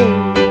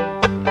Rome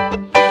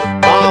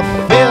are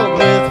filled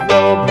with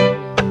rubble.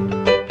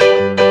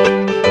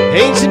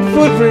 Ancient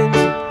footprints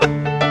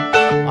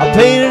are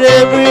painted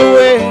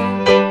everywhere.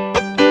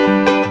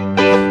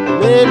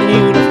 Men in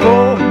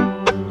uniform,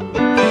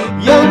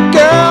 young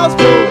girls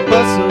full of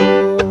bustle.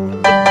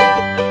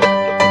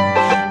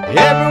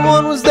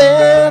 Everyone was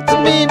there to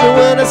meet me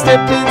when I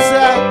stepped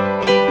inside.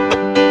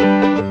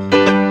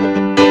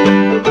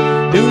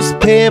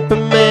 Newspaper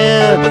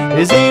man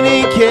is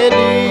eating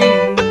candy.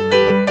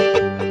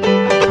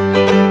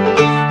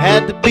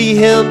 Had to be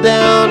held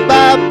down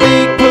by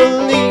big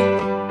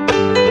police.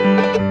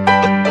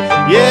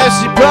 Yeah,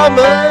 she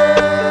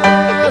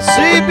promised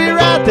she'd be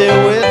right there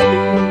with me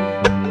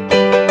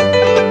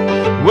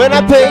when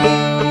I paid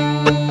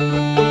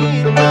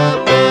my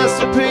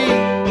masterpiece.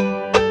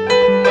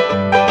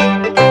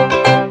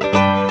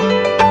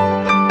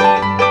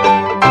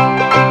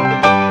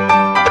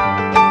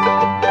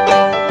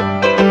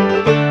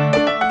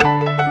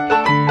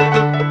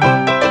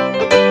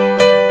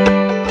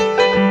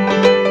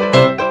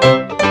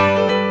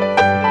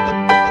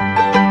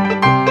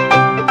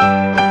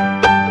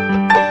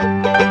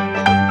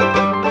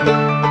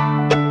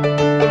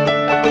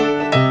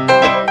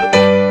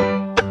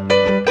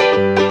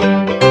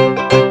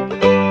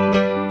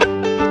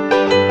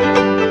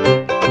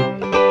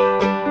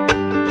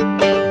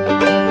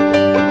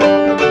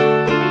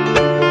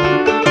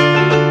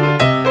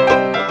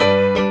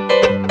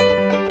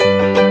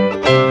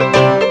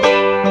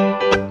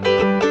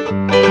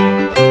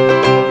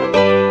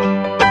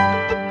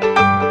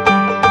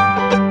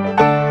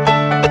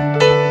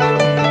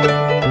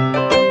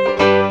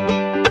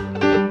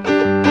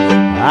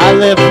 I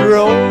left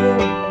Rome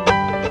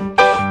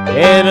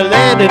and I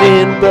landed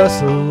in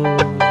Brussels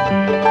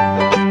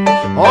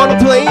on a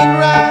plane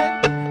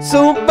ride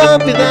so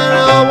bumpy that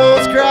I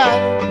almost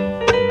cried.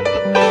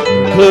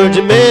 A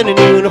clergyman in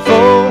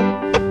uniform,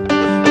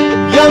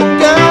 young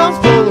girls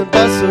pulling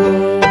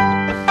bustle.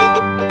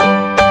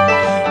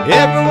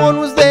 Everyone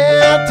was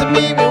there to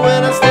meet me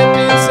when I stepped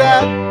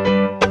inside.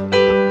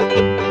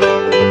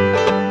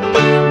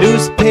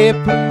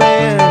 Newspaper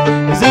man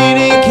is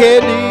eating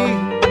candy.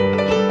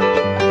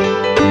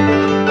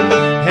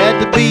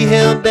 To be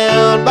held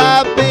down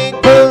by big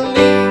police.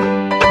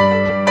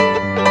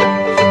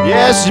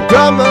 Yeah, she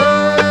promised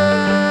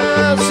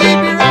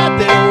she'd be right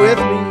there with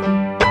me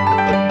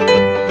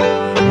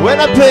when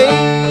I paid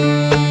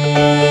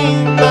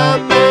my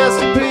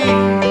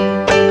masterpiece.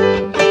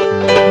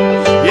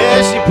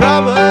 Yeah, she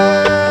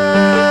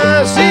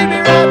promised she'd be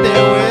right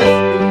there with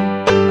me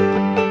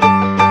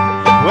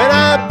when I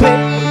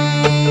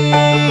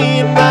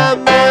paid my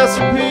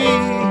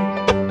masterpiece.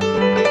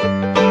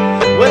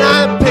 When I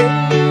paid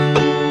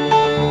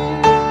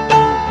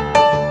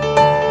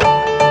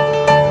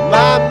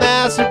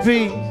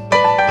masterpiece.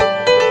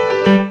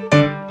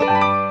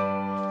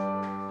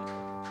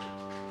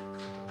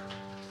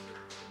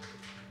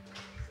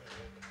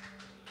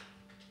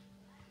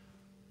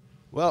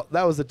 Well,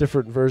 that was a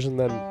different version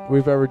than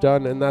we've ever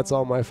done, and that's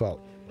all my fault.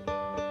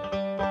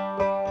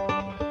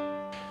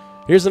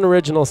 Here's an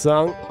original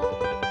song.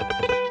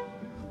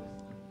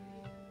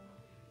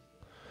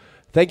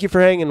 Thank you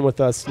for hanging with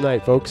us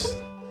tonight, folks.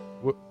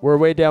 We're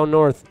way down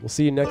north. We'll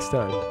see you next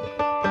time.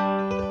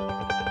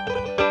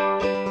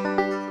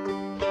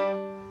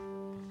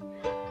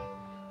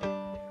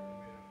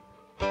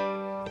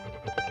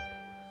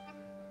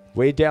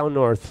 Way down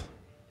north.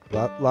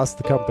 Lost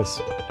the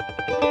compass.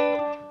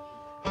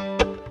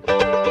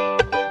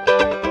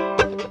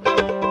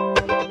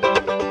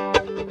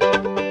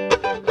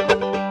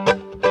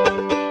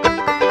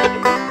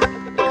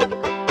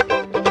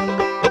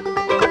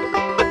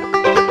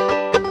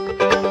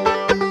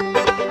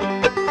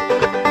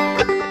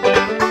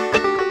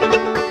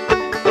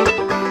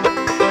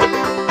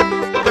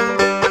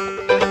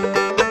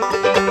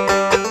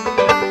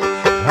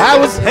 I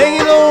was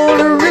hanging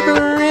on a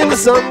river in the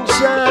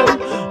sunshine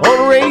on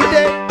a rainy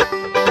day.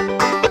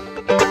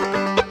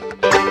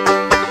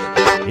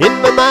 In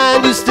my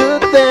mind you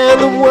stood there,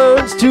 the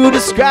words to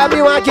describe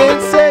you I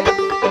can't say.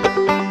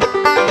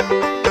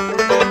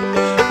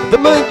 The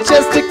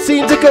majestic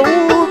scene took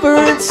over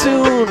and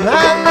soon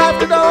I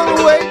laughed it all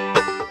away.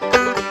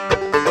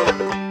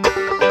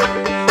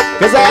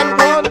 'Cause I had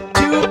 1,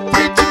 2,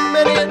 3 too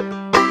many and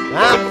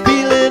I'm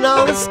feeling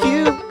all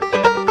askew.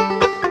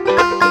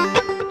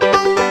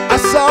 I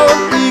saw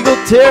an eagle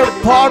tear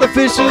apart a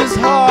fish's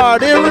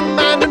heart. It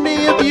reminded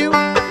me of you.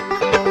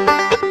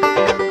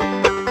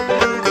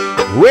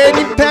 When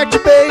you packed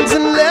your bags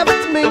and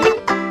left me,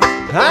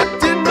 I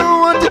didn't know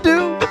what to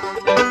do.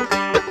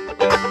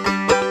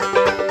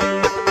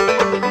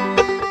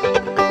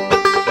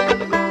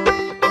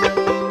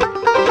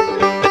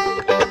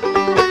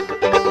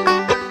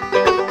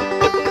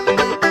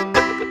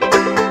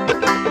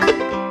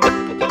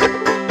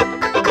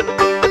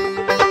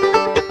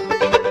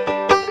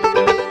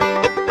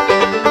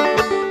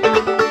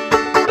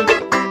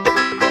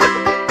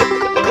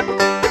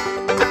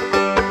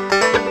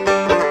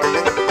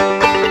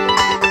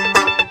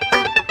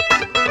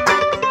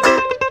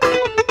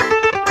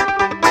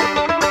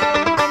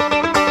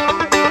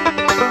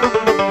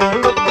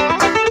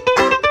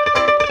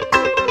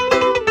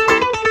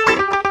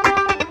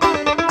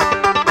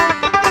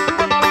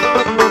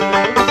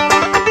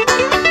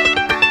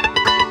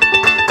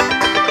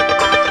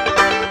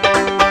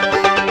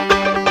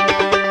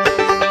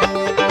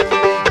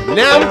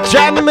 Now I'm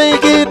trying to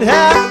make it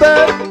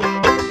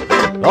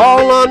happen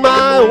all on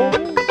my own.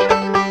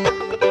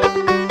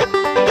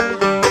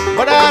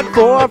 But I had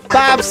 4,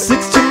 5,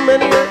 6 too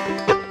many.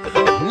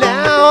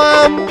 Now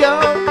I'm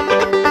gone.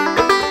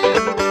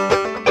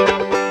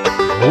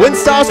 When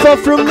stars fall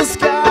from the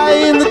sky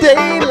in the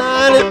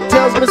daylight, it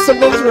tells me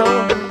something's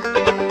wrong.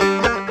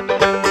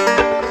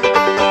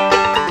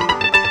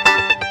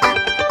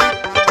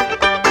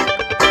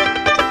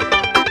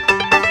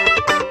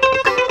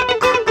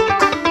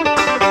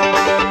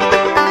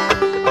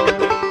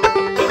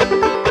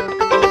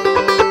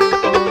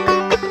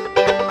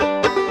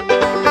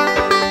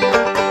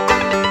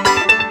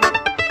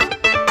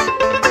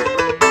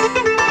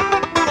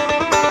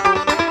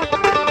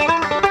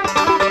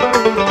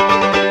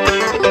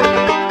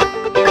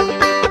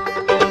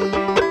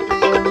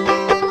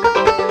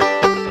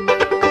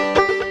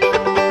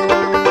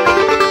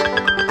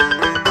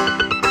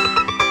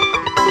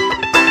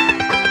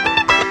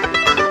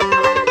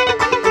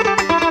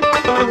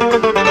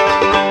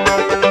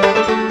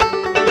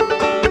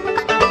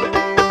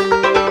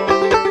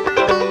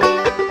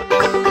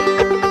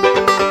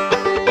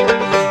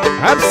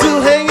 I'm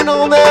still hanging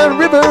on that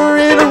river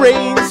in a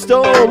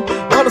rainstorm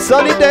on a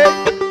sunny day.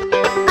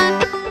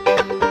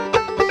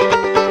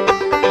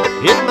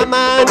 In my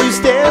mind you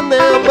stand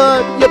there,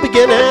 but you're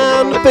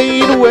beginning to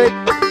fade away.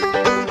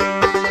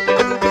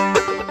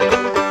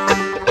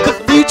 The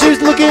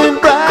future's looking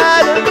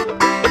brighter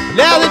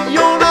now that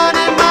you're not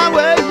in my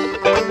way.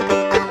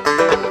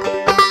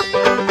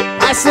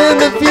 I said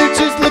the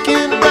future's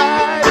looking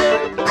brighter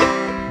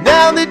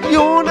now that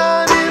you're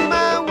not in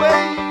my way.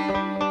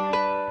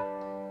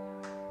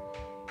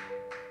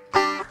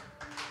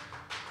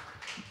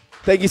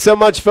 Thank you so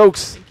much,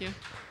 folks. Thank you.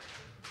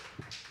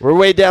 We're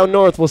way down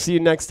north. We'll see you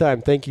next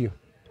time. Thank you.